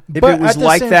absolutely. If it was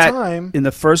like that in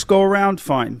the first go around,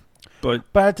 fine. But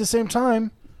at the same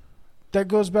time, that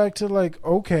goes back to like,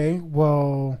 okay,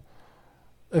 well,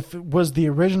 if it was the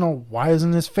original, why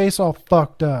isn't his face all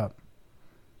fucked up?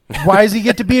 Why does he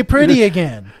get to be pretty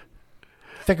again?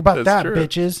 Think about that,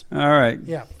 bitches. All right.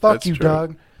 Yeah. Fuck you,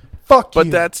 Doug. Fuck you.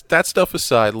 But that stuff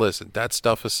aside,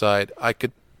 I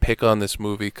could pick on this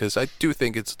movie because I do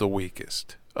think it's the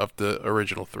weakest of the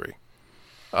original three.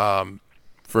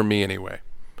 For me anyway.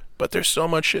 But there's so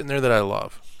much shit in there that I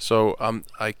love. So I'm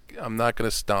not going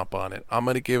to stomp on it. I'm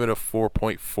going to give it a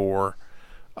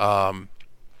 4.4.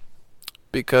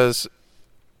 Because,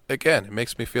 again, it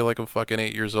makes me feel like I'm fucking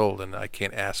 8 years old, and I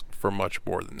can't ask for much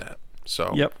more than that.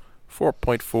 So,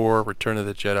 4.4, Return of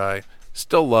the Jedi.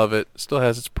 Still love it. Still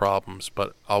has its problems,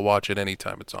 but I'll watch it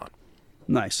anytime it's on.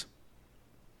 Nice.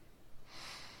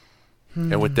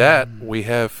 And with that, we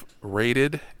have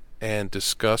rated and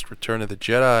discussed Return of the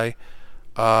Jedi.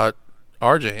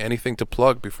 RJ, anything to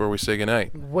plug before we say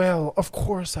goodnight? Well, of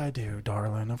course I do,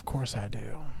 darling. Of course I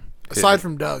do. Aside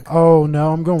from Doug. Oh,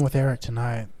 no, I'm going with Eric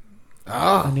tonight.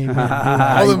 I need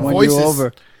all the voices.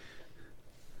 Over.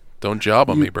 Don't job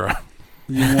on me, bro.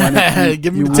 You want to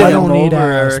give me the tail. I don't need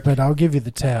ass, Eric. But I'll give you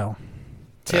the tail.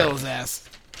 Tail's ass.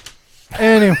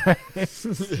 Anyway.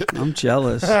 I'm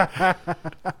jealous.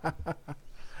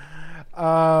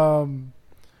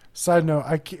 Side note,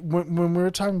 when we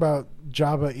were talking about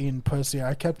Jabba eating pussy,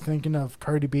 I kept thinking of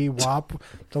Cardi B WAP,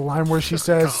 the line where she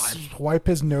says, wipe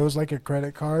his nose like a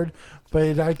credit card, but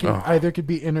it either could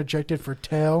be interjected for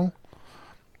tail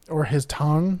or his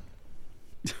tongue.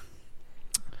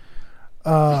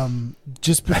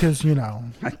 Just because,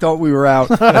 I thought we were out.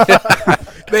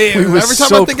 Every were time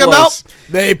so I think I'm close. out,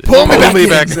 they pull me back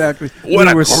in. Exactly. What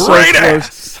we a were great so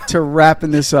ass. close to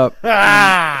wrapping this up.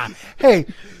 Hey,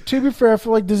 to be fair, I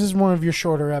feel like this is one of your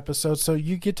shorter episodes, so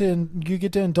you get to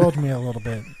indulge me a little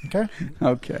bit. Okay.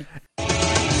 Okay.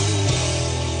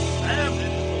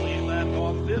 And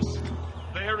on this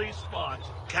very spot,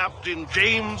 Captain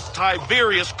James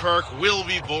Tiberius Kirk will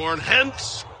be born.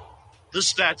 Hence, the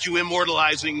statue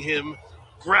immortalizing him,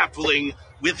 grappling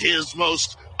with his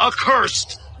most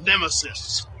accursed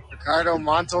nemesis, Ricardo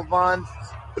Montalban,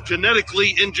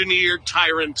 genetically engineered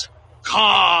tyrant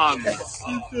Khan.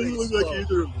 Thank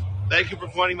you for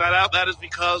pointing that out. That is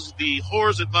because the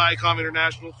whores at Viacom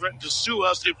International threatened to sue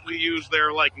us if we use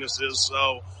their likenesses,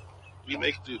 so we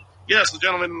make do. Yes, the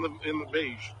gentleman in the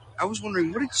beige. I was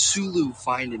wondering, what did Sulu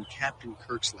find in Captain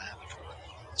Kirk's laboratory?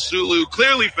 Sulu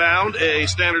clearly found a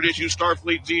standard issue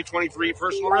Starfleet Z-23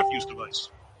 personal refuse device.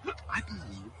 I believe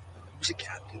it was a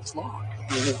captain's log.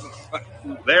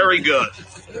 Very good.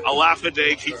 A laugh a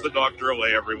day keeps the doctor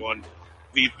away, everyone.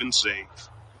 We've been saved.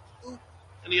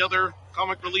 Any other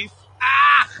comic relief?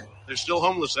 There's still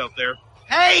homeless out there.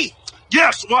 Hey!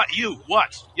 Yes, what? You?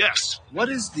 What? Yes. What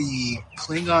is the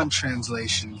Klingon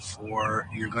translation for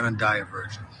 "You're gonna die a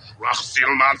virgin"?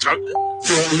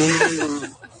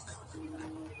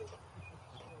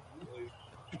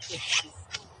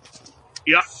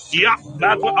 Yeah,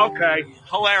 that's what, okay.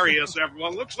 Hilarious,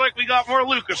 everyone. Looks like we got more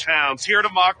Lucas hounds here to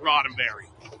mock Roddenberry.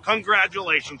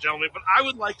 Congratulations, gentlemen, but I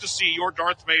would like to see your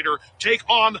Darth Vader take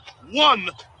on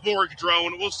one Borg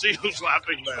drone. We'll see who's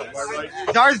laughing now, am I right?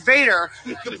 Darth Vader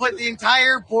could put the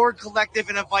entire Borg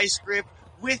collective in a vice grip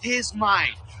with his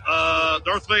mind.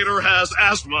 Darth Vader has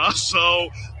asthma, so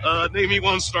name me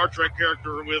one Star Trek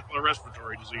character with a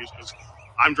respiratory disease, because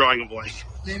I'm drawing a blank.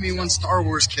 Name me one Star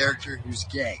Wars character who's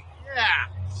gay. Yeah.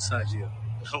 Besides you.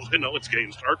 Well, I know it's gay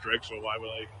in Star Trek, so why would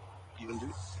I even do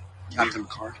it? Captain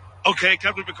Picard. Okay,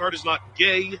 Captain Picard is not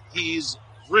gay, he's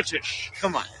British.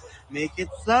 Come on. Make it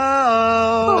so.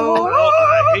 Well,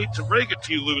 I hate to break it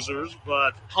to you losers,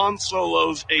 but Han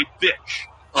Solo's a bitch.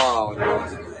 Oh, no.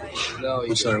 No,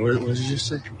 I'm sorry, what did you just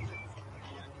say?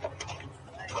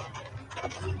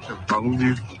 A problem,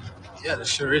 dude? Yeah, this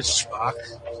sure is, Spock.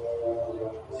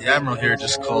 The Admiral here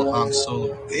just called Han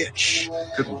Solo a bitch.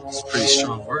 Good one. It's a pretty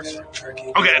strong word for a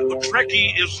Trekkie. Okay, well,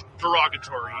 Trekkie is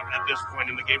derogatory at this point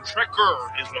in the game.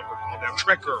 Trekker is what we're called now.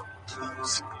 Trekker.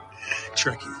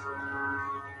 Trekkie.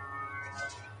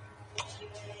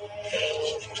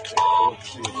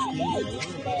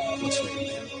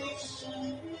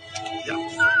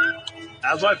 Yeah.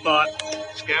 As I thought,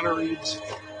 scanner reads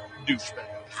douchebag.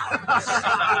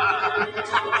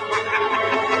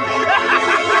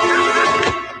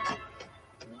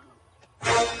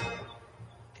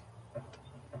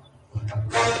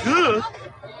 Good.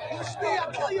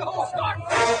 I'll kill you whole Star.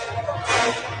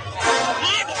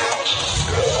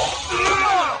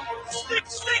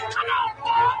 Stick, come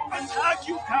on! Attack,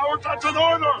 you cowards! That's an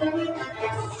order!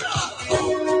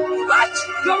 What?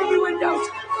 Go to the windows!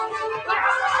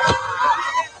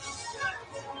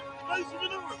 I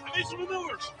need some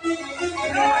maneuvers!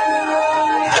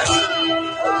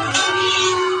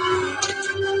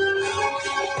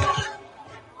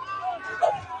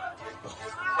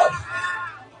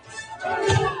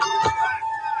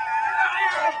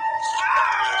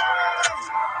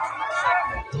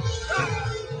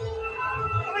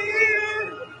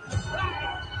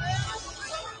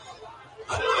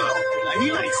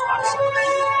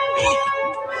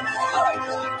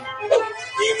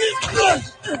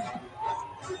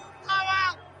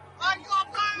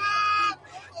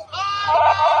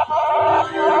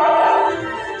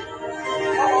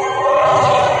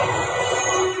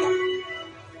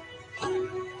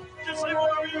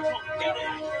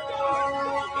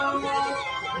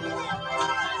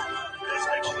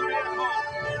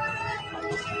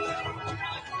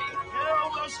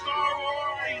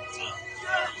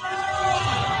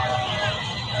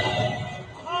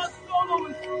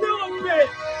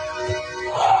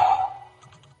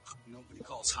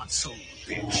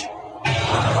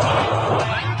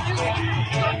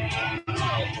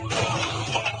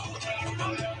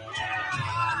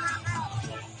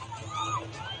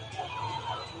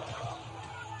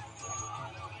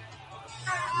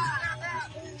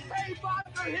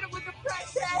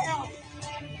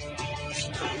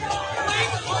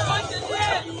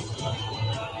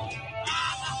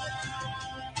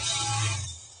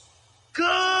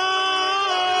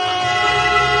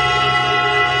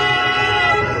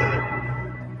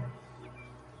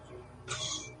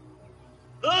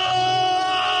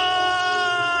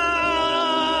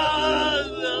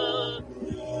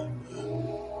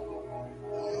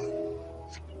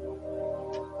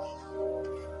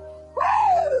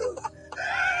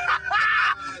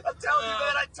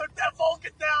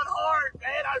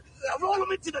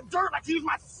 the dirt like to use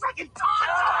my freaking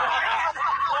tauntaun.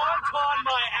 Tauntaun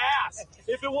my ass.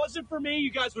 If it wasn't for me,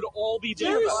 you guys would all be dead.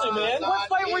 Seriously, man. What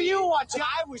fight were you watching?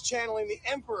 I was channeling the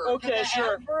Emperor. Okay,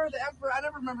 sure. The Emperor. I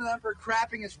never remember the Emperor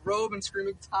crapping his robe and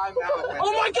screaming time out.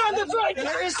 Oh my God, that's right.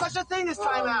 There is such a thing as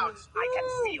time out. I can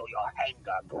feel your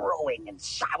anger growing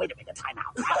inside. Wait a minute, time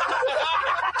out.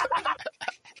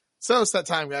 So it's that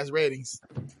time, guys. Ratings.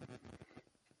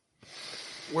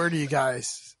 Where do you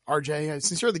guys, RJ?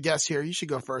 Since you're the guest here, you should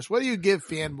go first. What do you give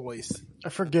Fanboys? I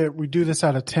forget. We do this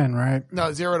out of 10, right?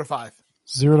 No, 0 to 5.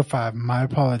 0 to 5. My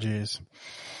apologies.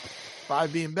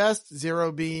 5 being best,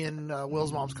 0 being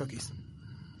Will's mom's cookies.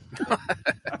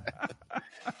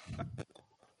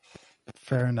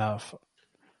 Fair enough.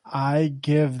 I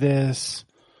give this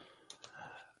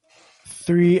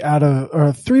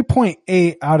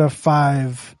 3.8 out of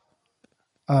 5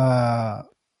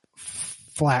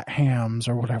 flat hams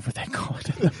or whatever they call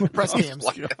it. Pressed hams.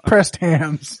 Pressed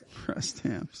hams. Pressed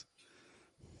hams.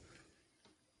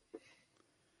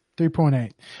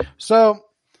 3.8. So,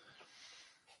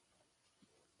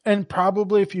 and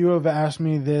probably if you have asked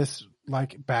me this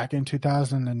like back in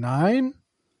 2009,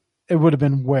 it would have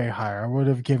been way higher. I would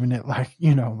have given it like,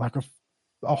 like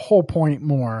a whole point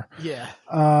more. Yeah.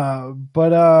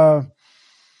 But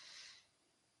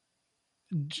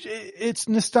it's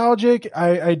nostalgic.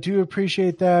 I do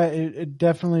appreciate that. It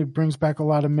definitely brings back a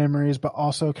lot of memories, but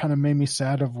also kind of made me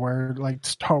sad of where like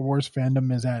Star Wars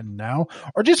fandom is at now,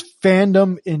 or just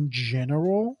fandom in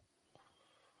general.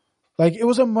 Like it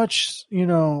was a much,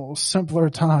 simpler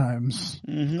times.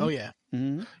 Mm-hmm. Oh yeah.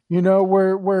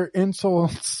 Mm-hmm. Where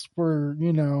insults were,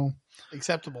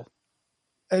 acceptable.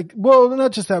 Well,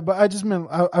 not just that, but I just meant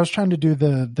I was trying to do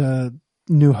the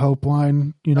New Hope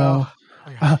line,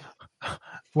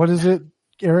 what is it,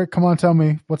 Eric? Come on, tell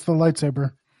me. What's the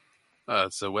lightsaber?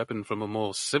 It's a weapon from a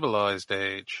more civilized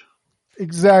age.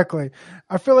 Exactly.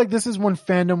 I feel like this is when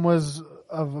fandom was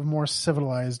of a more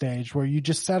civilized age, where you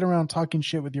just sat around talking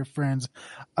shit with your friends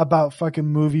about fucking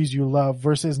movies you love,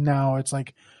 versus now it's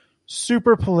like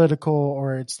super political,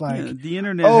 or it's like the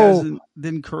internet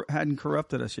hadn't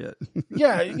corrupted us yet.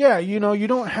 yeah. You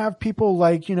don't have people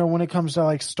like, when it comes to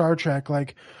like Star Trek,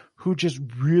 like who just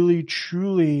really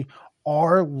truly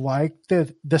are like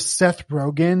the Seth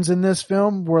Rogens in this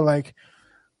film, where like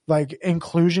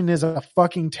inclusion is a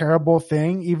fucking terrible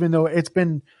thing, even though it's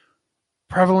been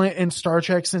prevalent in Star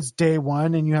Trek since day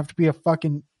one, and you have to be a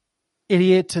fucking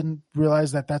idiot to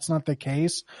realize that that's not the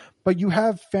case. But you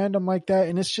have fandom like that,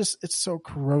 and it's so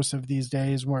corrosive these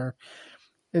days, where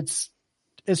it's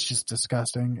just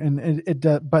disgusting. And it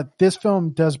does, but this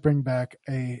film does bring back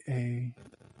a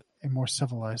more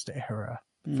civilized era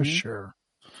for sure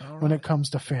when it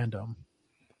comes to fandom,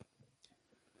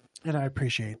 and I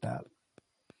appreciate that.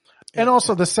 And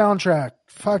also the soundtrack,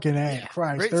 fucking A,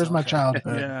 Christ, there's my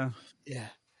childhood. Yeah.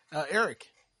 Eric.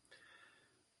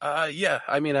 Yeah.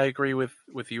 I mean, I agree with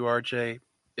you, RJ.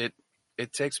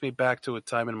 It takes me back to a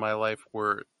time in my life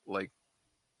where like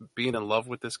being in love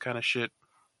with this kind of shit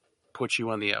puts you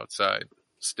on the outside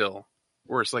still.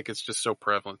 Where it's like it's just so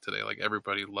prevalent today. Like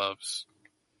everybody loves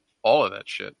all of that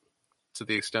shit to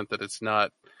the extent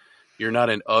that you're not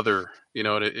an other,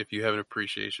 if you have an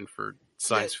appreciation for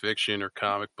science fiction or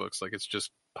comic books, like it's just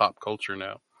pop culture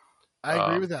now. I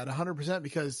agree with that 100%,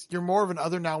 because you're more of an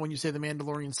other now when you say The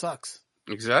Mandalorian sucks.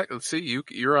 Exactly. See,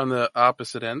 you're on the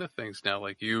opposite end of things now.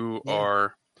 Like you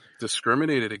are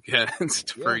discriminated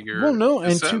against for your. Well, no,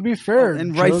 and to be fair,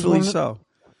 and rightfully so.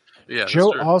 Yeah,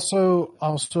 Joe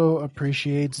also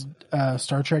appreciates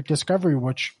Star Trek Discovery,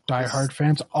 which diehard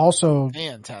fans also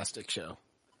fantastic show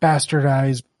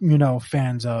bastardize,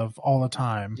 fans of all the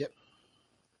time. Yep.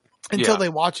 Until they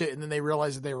watch it and then they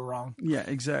realize that they were wrong. Yeah,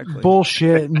 exactly.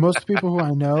 Bullshit. Most people who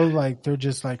I know, like, they're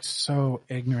just like so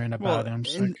ignorant about him.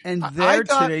 And they're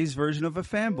today's version of a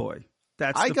fanboy.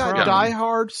 That's the problem. I got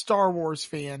diehard Star Wars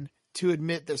fan to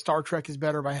admit that Star Trek is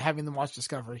better by having them watch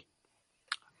Discovery.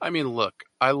 I mean, look,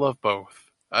 I love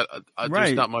both.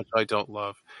 There's not much I don't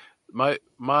love.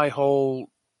 My whole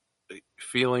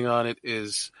feeling on it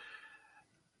is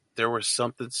there was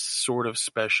something sort of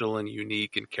special and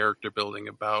unique and character building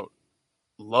about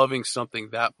loving something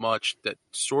that much that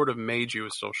sort of made you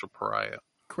a social pariah.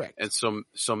 Correct. And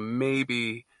so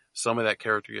maybe some of that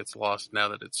character gets lost now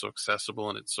that it's so accessible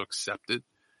and it's so accepted.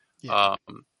 Yeah.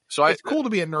 It's cool to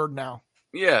be a nerd now.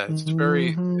 Yeah, it's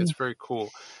very cool.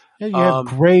 Yeah, you have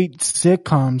great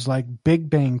sitcoms like Big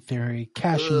Bang Theory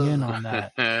cashing in on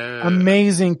that.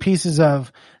 Amazing pieces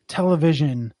of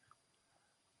television.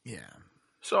 Yeah.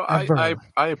 So I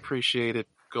appreciate it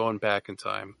going back in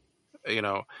time.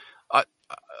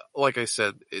 Like I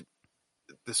said,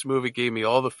 this movie gave me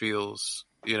all the feels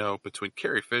between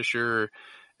Carrie Fisher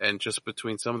and just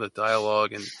between some of the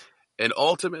dialogue and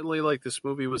ultimately, like, this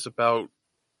movie was about,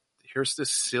 here's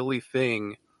this silly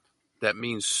thing that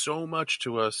means so much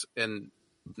to us, and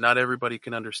not everybody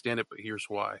can understand it, but here's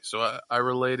why. So I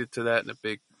related to that in a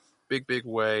big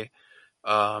way.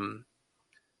 Film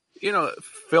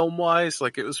wise,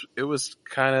 like, it was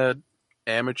kind of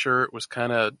amateur. It was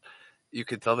kind of, you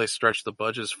could tell they stretched the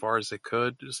budget as far as they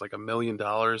could. Just like $1 million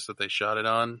that they shot it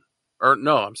on, or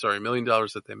no, I'm sorry, $1 million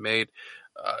that they made,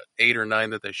 8 or 9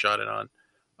 that they shot it on.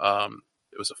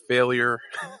 It was a failure.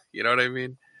 You know what I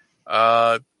mean?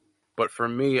 But for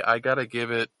me, I gotta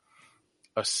give it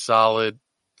a solid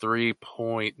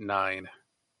 3.9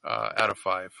 out of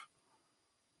 5.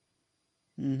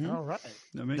 Mm-hmm. All right.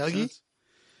 That makes Dougie? sense.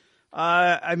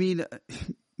 I mean,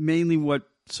 mainly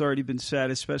what's already been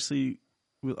said, especially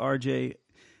with RJ.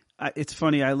 It's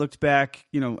funny. I looked back,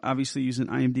 obviously using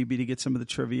IMDb to get some of the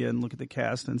trivia and look at the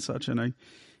cast and such. And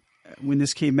when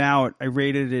this came out, I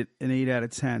rated it an 8 out of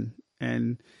 10.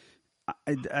 And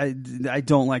I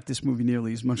don't like this movie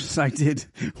nearly as much as I did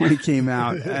when it came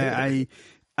out. I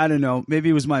don't know. Maybe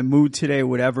it was my mood today or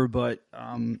whatever, but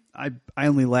I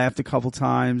only laughed a couple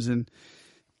times, and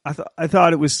I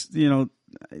thought it was,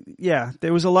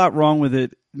 there was a lot wrong with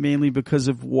it, mainly because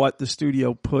of what the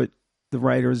studio put the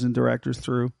writers and directors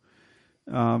through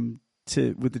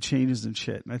with the changes and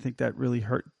shit. And I think that really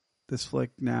hurt this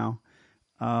flick now.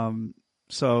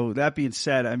 So that being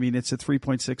said, I mean, it's a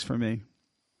 3.6 for me.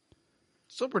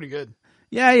 Still pretty good.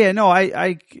 Yeah. No,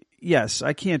 yes,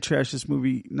 I can't trash this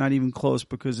movie, not even close,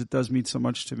 because it does mean so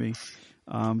much to me.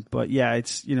 But yeah,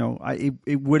 it's,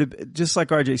 it would have, just like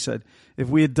RJ said, if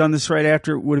we had done this right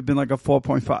after, it would have been like a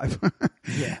 4.5.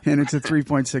 Yeah. And it's a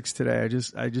 3.6 today.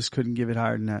 I just couldn't give it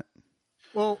higher than that.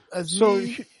 Well,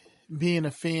 being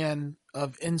a fan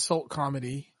of insult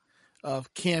comedy,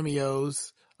 of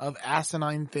cameos, of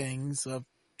asinine things, of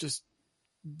just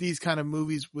these kind of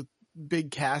movies with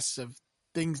big casts of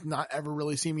things not ever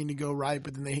really seeming to go right,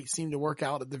 but then they seem to work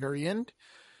out at the very end.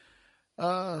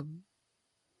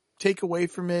 Take away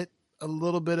from it a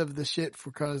little bit of the shit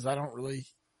because I don't really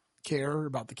care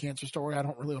about the cancer story. I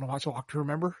don't really want to watch Walk to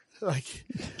Remember. Like,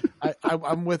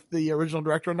 I'm with the original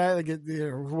director on that. I get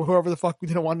whoever the fuck we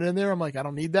didn't want it in there. I'm like, I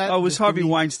don't need that. Oh, it was Harvey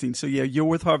Weinstein. So yeah, you're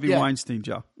with Harvey Weinstein,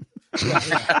 Joe. Just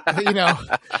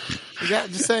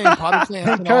saying, Potter Plant.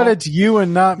 Thank God it's you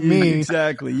and not me.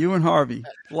 Exactly, you and Harvey.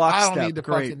 Lockstep. I don't need to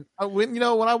fucking.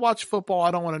 When I watch football,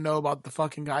 I don't want to know about the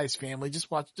fucking guy's family. Just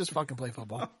fucking play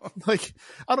football. Like,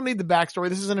 I don't need the backstory.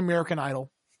 This is an American Idol.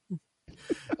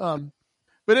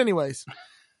 But anyways,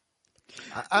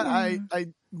 I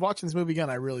watching this movie again.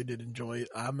 I really did enjoy it.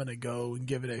 I'm gonna go and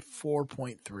give it a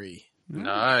 4.3.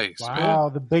 Nice. Wow,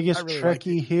 the biggest really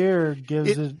Trekkie here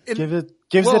gives it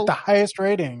the highest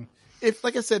rating. If,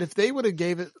 like I said, if they would have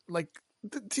gave it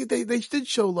they did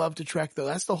show love to Trek though.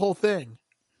 That's the whole thing.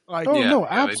 Like, no,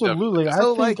 absolutely.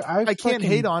 I can't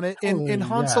hate on it. Totally, and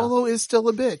Han Solo is still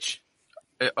a bitch.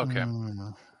 Okay.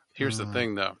 Here's the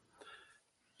thing though.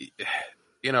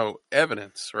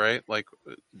 Evidence, right? Like,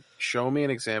 show me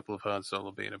an example of Han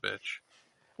Solo being a bitch.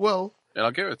 Well, and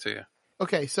I'll give it to you.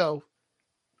 Okay, so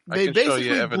they basically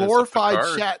glorified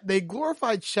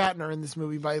Shatner in this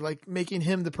movie by making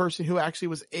him the person who actually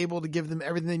was able to give them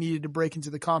everything they needed to break into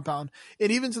the compound.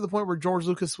 And even to the point where George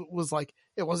Lucas was like,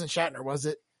 it wasn't Shatner, was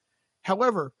it?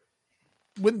 However,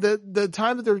 when the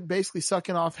time that they're basically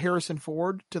sucking off Harrison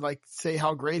Ford to say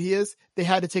how great he is, they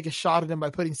had to take a shot at him by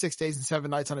putting 6 Days and 7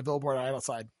 Nights on a billboard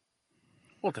outside.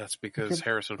 Well, that's because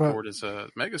Harrison Ford is a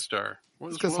megastar. What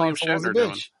is because William Shatner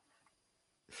doing?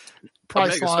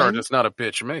 Megastar does not a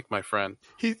bitch make, my friend.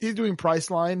 He's doing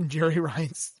Priceline and Jerry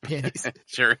Ryan's panties.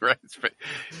 Jerry Ryan's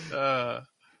panties.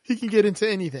 He can get into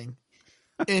anything.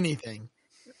 Anything.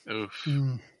 Oof.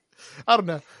 I don't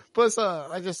know. Plus,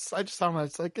 I just found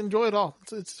it's enjoy it all.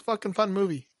 It's a fucking fun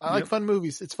movie. I like fun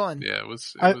movies. It's fun. Yeah, it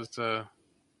was a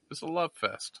love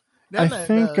fest. I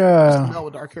think Bell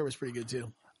with Dark Hair was pretty good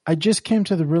too. I just came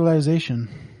to the realization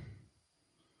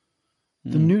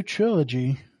the new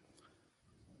trilogy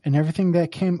and everything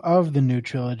that came of the new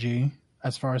trilogy,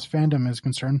 as far as fandom is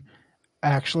concerned,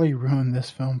 actually ruined this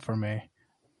film for me.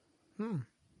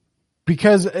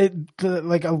 Because a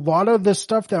lot of the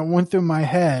stuff that went through my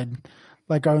head,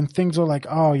 things are like,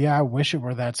 oh yeah, I wish it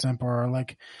were that simple, or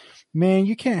man,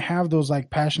 you can't have those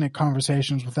passionate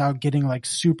conversations without getting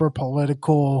super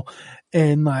political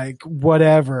and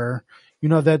whatever,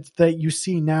 that you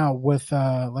see now with,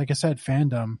 like I said,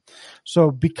 fandom. So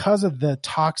because of the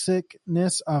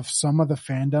toxicness of some of the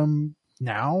fandom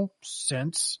now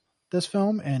since this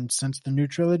film and since the new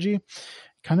trilogy,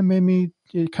 kind of made me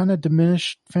it kind of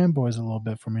diminished fanboys a little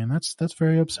bit for me, and that's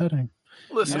very upsetting.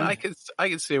 Listen, I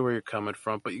can see where you're coming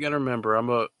from, but you got to remember, I'm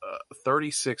a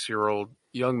 36-year-old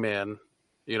young man,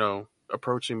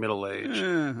 approaching middle age.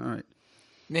 All right.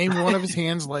 Name one of his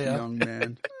hands, Leia. Young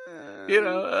man. we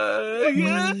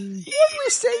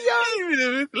say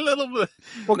young. A little bit.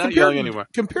 Well, Not young anymore.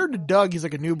 Compared to Doug, he's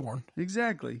like a newborn.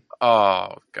 Exactly.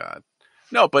 Oh, God.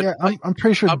 No, but yeah, I'm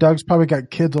pretty sure Doug's probably got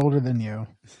kids older than you.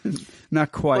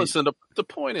 Not quite. Listen, the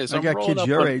point is, I I'm got rolling kids up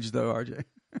your on- age, though, RJ.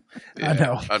 I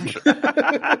know. I'm sure.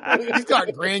 He's got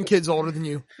grandkids older than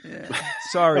you.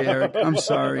 Sorry, Eric. I'm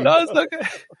sorry. No, it's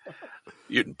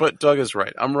okay. But Doug is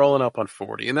right. I'm rolling up on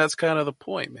 40, and that's kind of the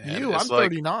point, man. I'm It's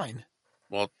like, 39.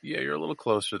 well, yeah, you're a little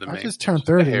closer than me. I just turned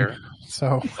 30, Hair.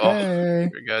 so Oh, hey.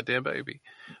 you're a goddamn baby.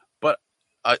 But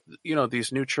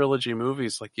these new trilogy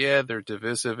movies, like, yeah, they're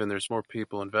divisive, and there's more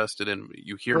people invested in.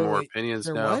 You hear more Wait, opinions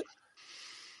they're now. what?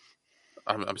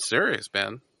 I'm serious,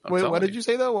 man. Wait, what did you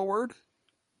say though? What word?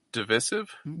 Divisive?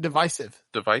 Divisive.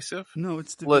 Divisive? No,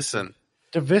 it's divisive. Listen.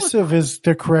 Divisive is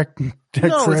the correct. No,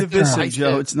 it's correct divisive, term.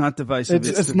 Joe. It's not divisive.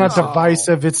 It's not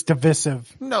divisive. It's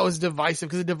divisive. No, it's divisive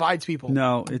because it divides people.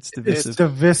 No, it's divisive. It's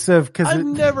divisive because I've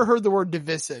never heard the word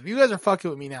divisive. You guys are fucking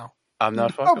with me now. I'm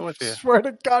not fucking with you. Swear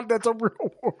to God, that's a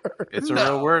real word. It's a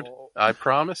real word. I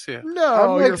promise you. No,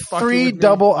 I'm you're like fucking 3 with me.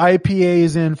 double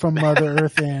IPAs in from Mother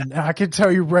Earth, and I can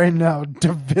tell you right now,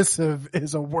 divisive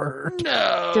is a word.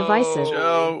 No, Divisive.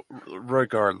 Joe,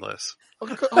 regardless.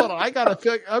 Okay, hold on, I gotta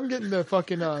feel like I'm getting the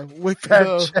fucking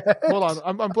hold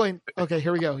on, I'm playing. Okay,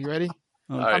 here we go. You ready?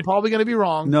 All I'm right. probably gonna be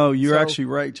wrong. No, you're so- actually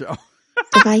right, Joe.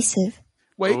 Divisive.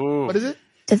 Wait, Ooh. what is it?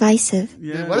 Divisive.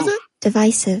 Yeah. What is it?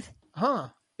 Divisive. Huh?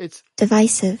 It's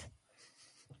Divisive.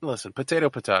 Listen,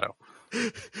 potato.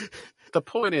 The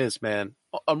point is, man,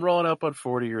 I'm rolling up on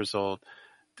 40 years old.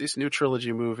 These new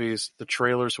trilogy movies, the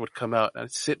trailers would come out, and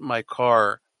I'd sit in my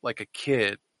car like a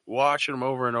kid, watching them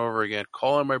over and over again,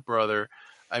 calling my brother.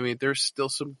 I mean, there's still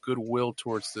some goodwill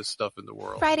towards this stuff in the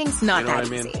world. Writing's not You know that what I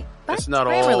mean? easy, but It's not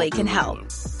all Grammarly can doom and help.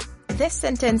 gloom. This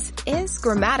sentence is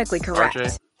grammatically correct.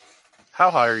 RJ, how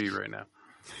high are you right now?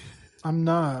 I'm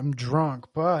not. I'm drunk,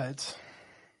 but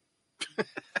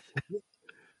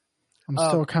I'm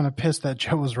still kind of pissed that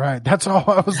Joe was right. That's all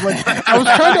I was like. I was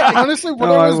trying to honestly what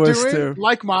No, I I was was doing. too.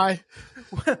 like my.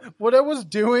 What I was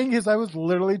doing is I was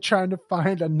literally trying to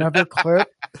find another clip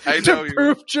I know to you.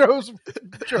 prove Joe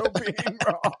being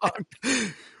wrong.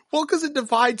 Well, because it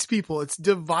divides people. It's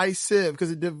divisive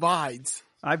because it divides.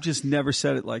 I've just never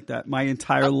said it like that. My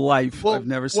entire life, Well, I've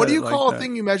never said it what do you like call that. a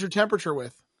thing you measure temperature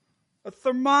with? A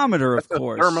thermometer, of A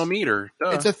course. thermometer. Duh.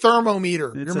 It's a thermometer.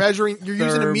 It's you're a measuring. You're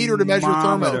using a meter to measure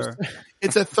thermometer. thermos.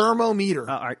 It's a thermometer.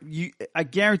 I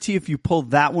guarantee if you pull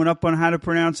that one up on how to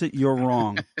pronounce it, you're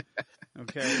wrong.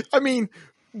 Okay. I mean,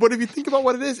 but if you think about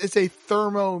what it is, it's a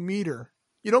thermometer.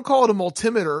 You don't call it a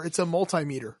multimeter. It's a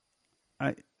multimeter.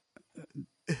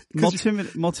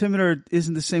 Multimeter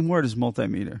isn't the same word as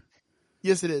multimeter.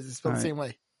 Yes, it is. It's spelled All the right. same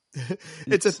way.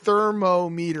 It's a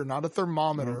thermometer, not a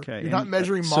thermometer. Okay. You're not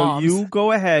measuring So moms. you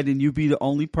go ahead and you be the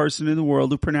only person in the world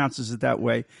who pronounces it that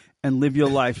way and live your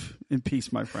life in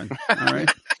peace, my friend. All right.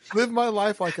 Live my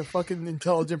life like a fucking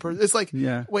intelligent person. It's like,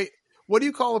 Yeah. wait, what do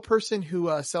you call a person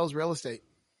who sells real estate?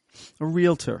 A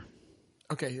realtor.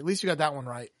 Okay, at least you got that one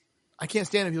right. I can't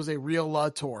stand if people say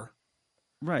realtor.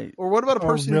 Right. Or what about a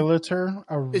person? realtor?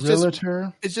 A It's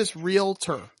realtor? It's just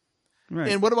realtor.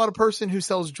 Right. And what about a person who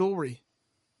sells jewelry?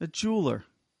 A jeweler.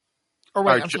 Or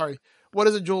wait, Alright, I'm sorry. What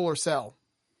does a jeweler sell?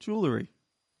 Jewelry.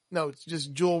 No, it's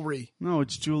just jewelry. No,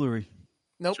 it's jewelry.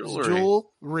 Nope, Jewelry. it's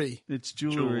jewelry. It's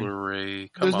jewelry.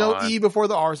 Jewelry. Come There's no on. E before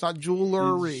the R. It's not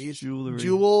jewelry. It's It's jewelry.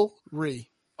 jewelry.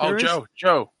 Oh, There is-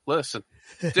 Joe, listen.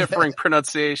 Differing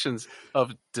pronunciations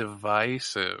of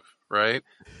divisive, right?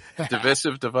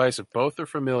 Divisive, divisive. Both are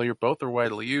familiar, both are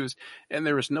widely used, and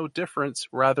there is no difference,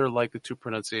 rather like the two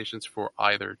pronunciations for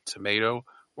either tomato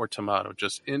or tomato,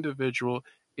 just individual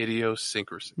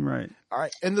idiosyncrasy. Right. All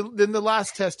right, and then the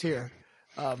last test here.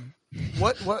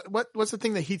 What's the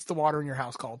thing that heats the water in your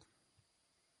house called?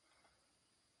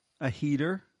 A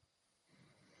heater.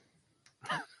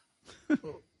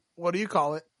 What do you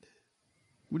call it?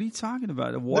 What are you talking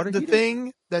about? A water the heater?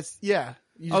 thing that's yeah.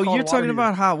 You just Oh, call it you're a talking water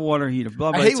about hot water heater.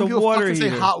 Blah, heater. blah. I hate It's when a people water fucking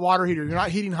heater. say hot water heater. You're not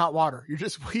heating hot water. You're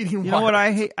just heating water. You know what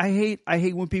I hate? I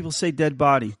hate when people say dead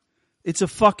body. It's a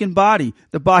fucking body.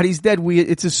 The body's dead.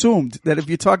 It's assumed that if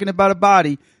you're talking about a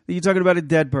body, that you're talking about a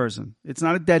dead person. It's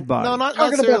not a dead body. No, not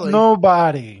Talking necessarily. about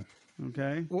nobody.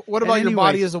 Okay. What about your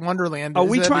body is a wonderland? Are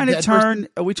Is we that trying a to dead turn? person?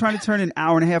 Are we trying to turn an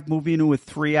hour-and-a-half movie into a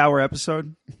 3-hour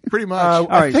episode? Pretty much. All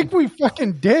I right. think we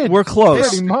fucking did. We're close.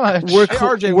 Pretty much. We're Hey,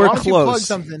 RJ, we're why don't you plug close.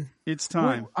 something? It's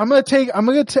time. I'm gonna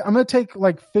take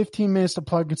like 15 minutes to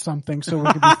plug something, so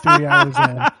we can be 3 hours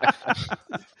in,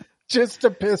 just to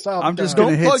piss off. I'm just Don.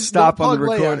 going to hit stop on the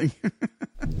plug Leia. recording.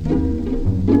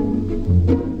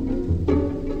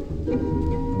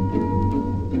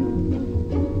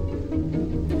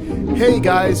 Hey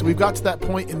guys, we've got to that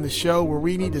point in the show where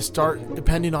we need to start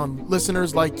depending on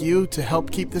listeners like you to help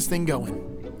keep this thing going.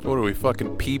 What are we,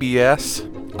 fucking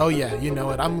PBS? Oh yeah, you know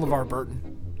it. I'm LeVar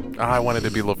Burton. I wanted to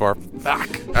be LeVar.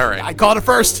 Fuck. All right. I called it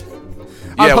first. Yeah,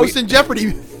 I'm hosting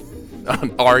Jeopardy.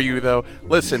 Are you, though?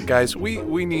 Listen, guys,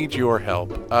 we need your help.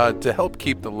 To help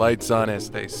keep the lights on, as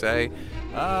they say,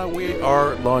 we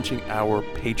are launching our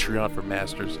Patreon for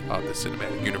Masters of the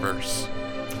Cinematic Universe.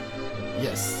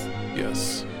 Yes.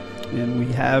 Yes. And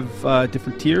we have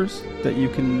different tiers that you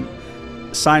can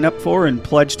sign up for and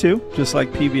pledge to, just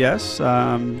like PBS.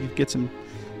 You get some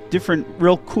different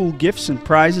real cool gifts and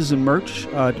prizes and merch,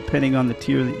 depending on the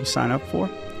tier that you sign up for.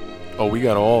 Oh, we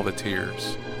got all the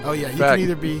tiers. Oh yeah, you fact, can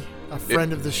either be a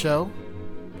friend of the show,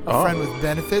 a friend with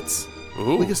benefits.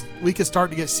 Ooh. We could start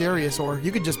to get serious, or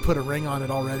you could just put a ring on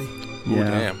it already. Ooh,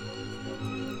 damn.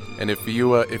 And if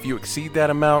you exceed that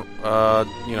amount,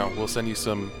 we'll send you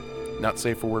some not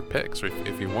safe for work pics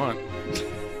if you want.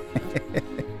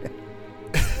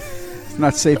 It's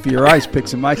not safe for your eyes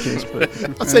pics in my case, but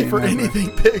I'll say for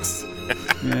anything pics.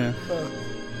 Yeah.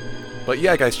 But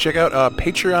yeah, guys, check out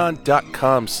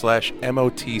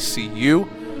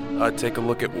patreon.com/MOTCU. Take a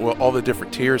look at all the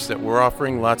different tiers that we're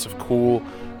offering. Lots of cool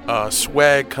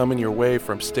swag coming your way,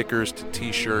 from stickers to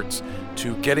t-shirts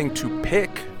to getting to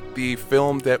pick the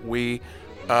film that we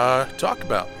talk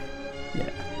about. Yeah.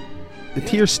 The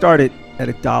tiers started at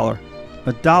 $1.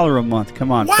 $1 a month.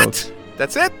 Come on, What? folks.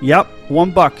 That's it? Yep.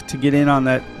 $1 to get in on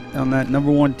that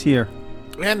number one tier.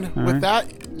 And All with right. that,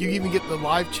 you even get the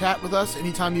live chat with us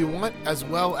anytime you want, as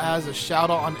well as a shout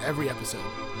out on every episode.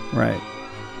 Right.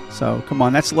 So come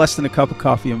on, that's less than a cup of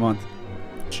coffee a month.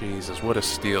 Jesus, what a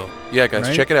steal. Yeah, guys,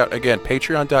 Right? check it out. Again,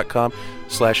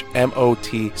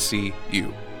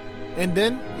 patreon.com/MOTCU. And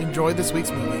then enjoy this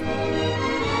week's movie.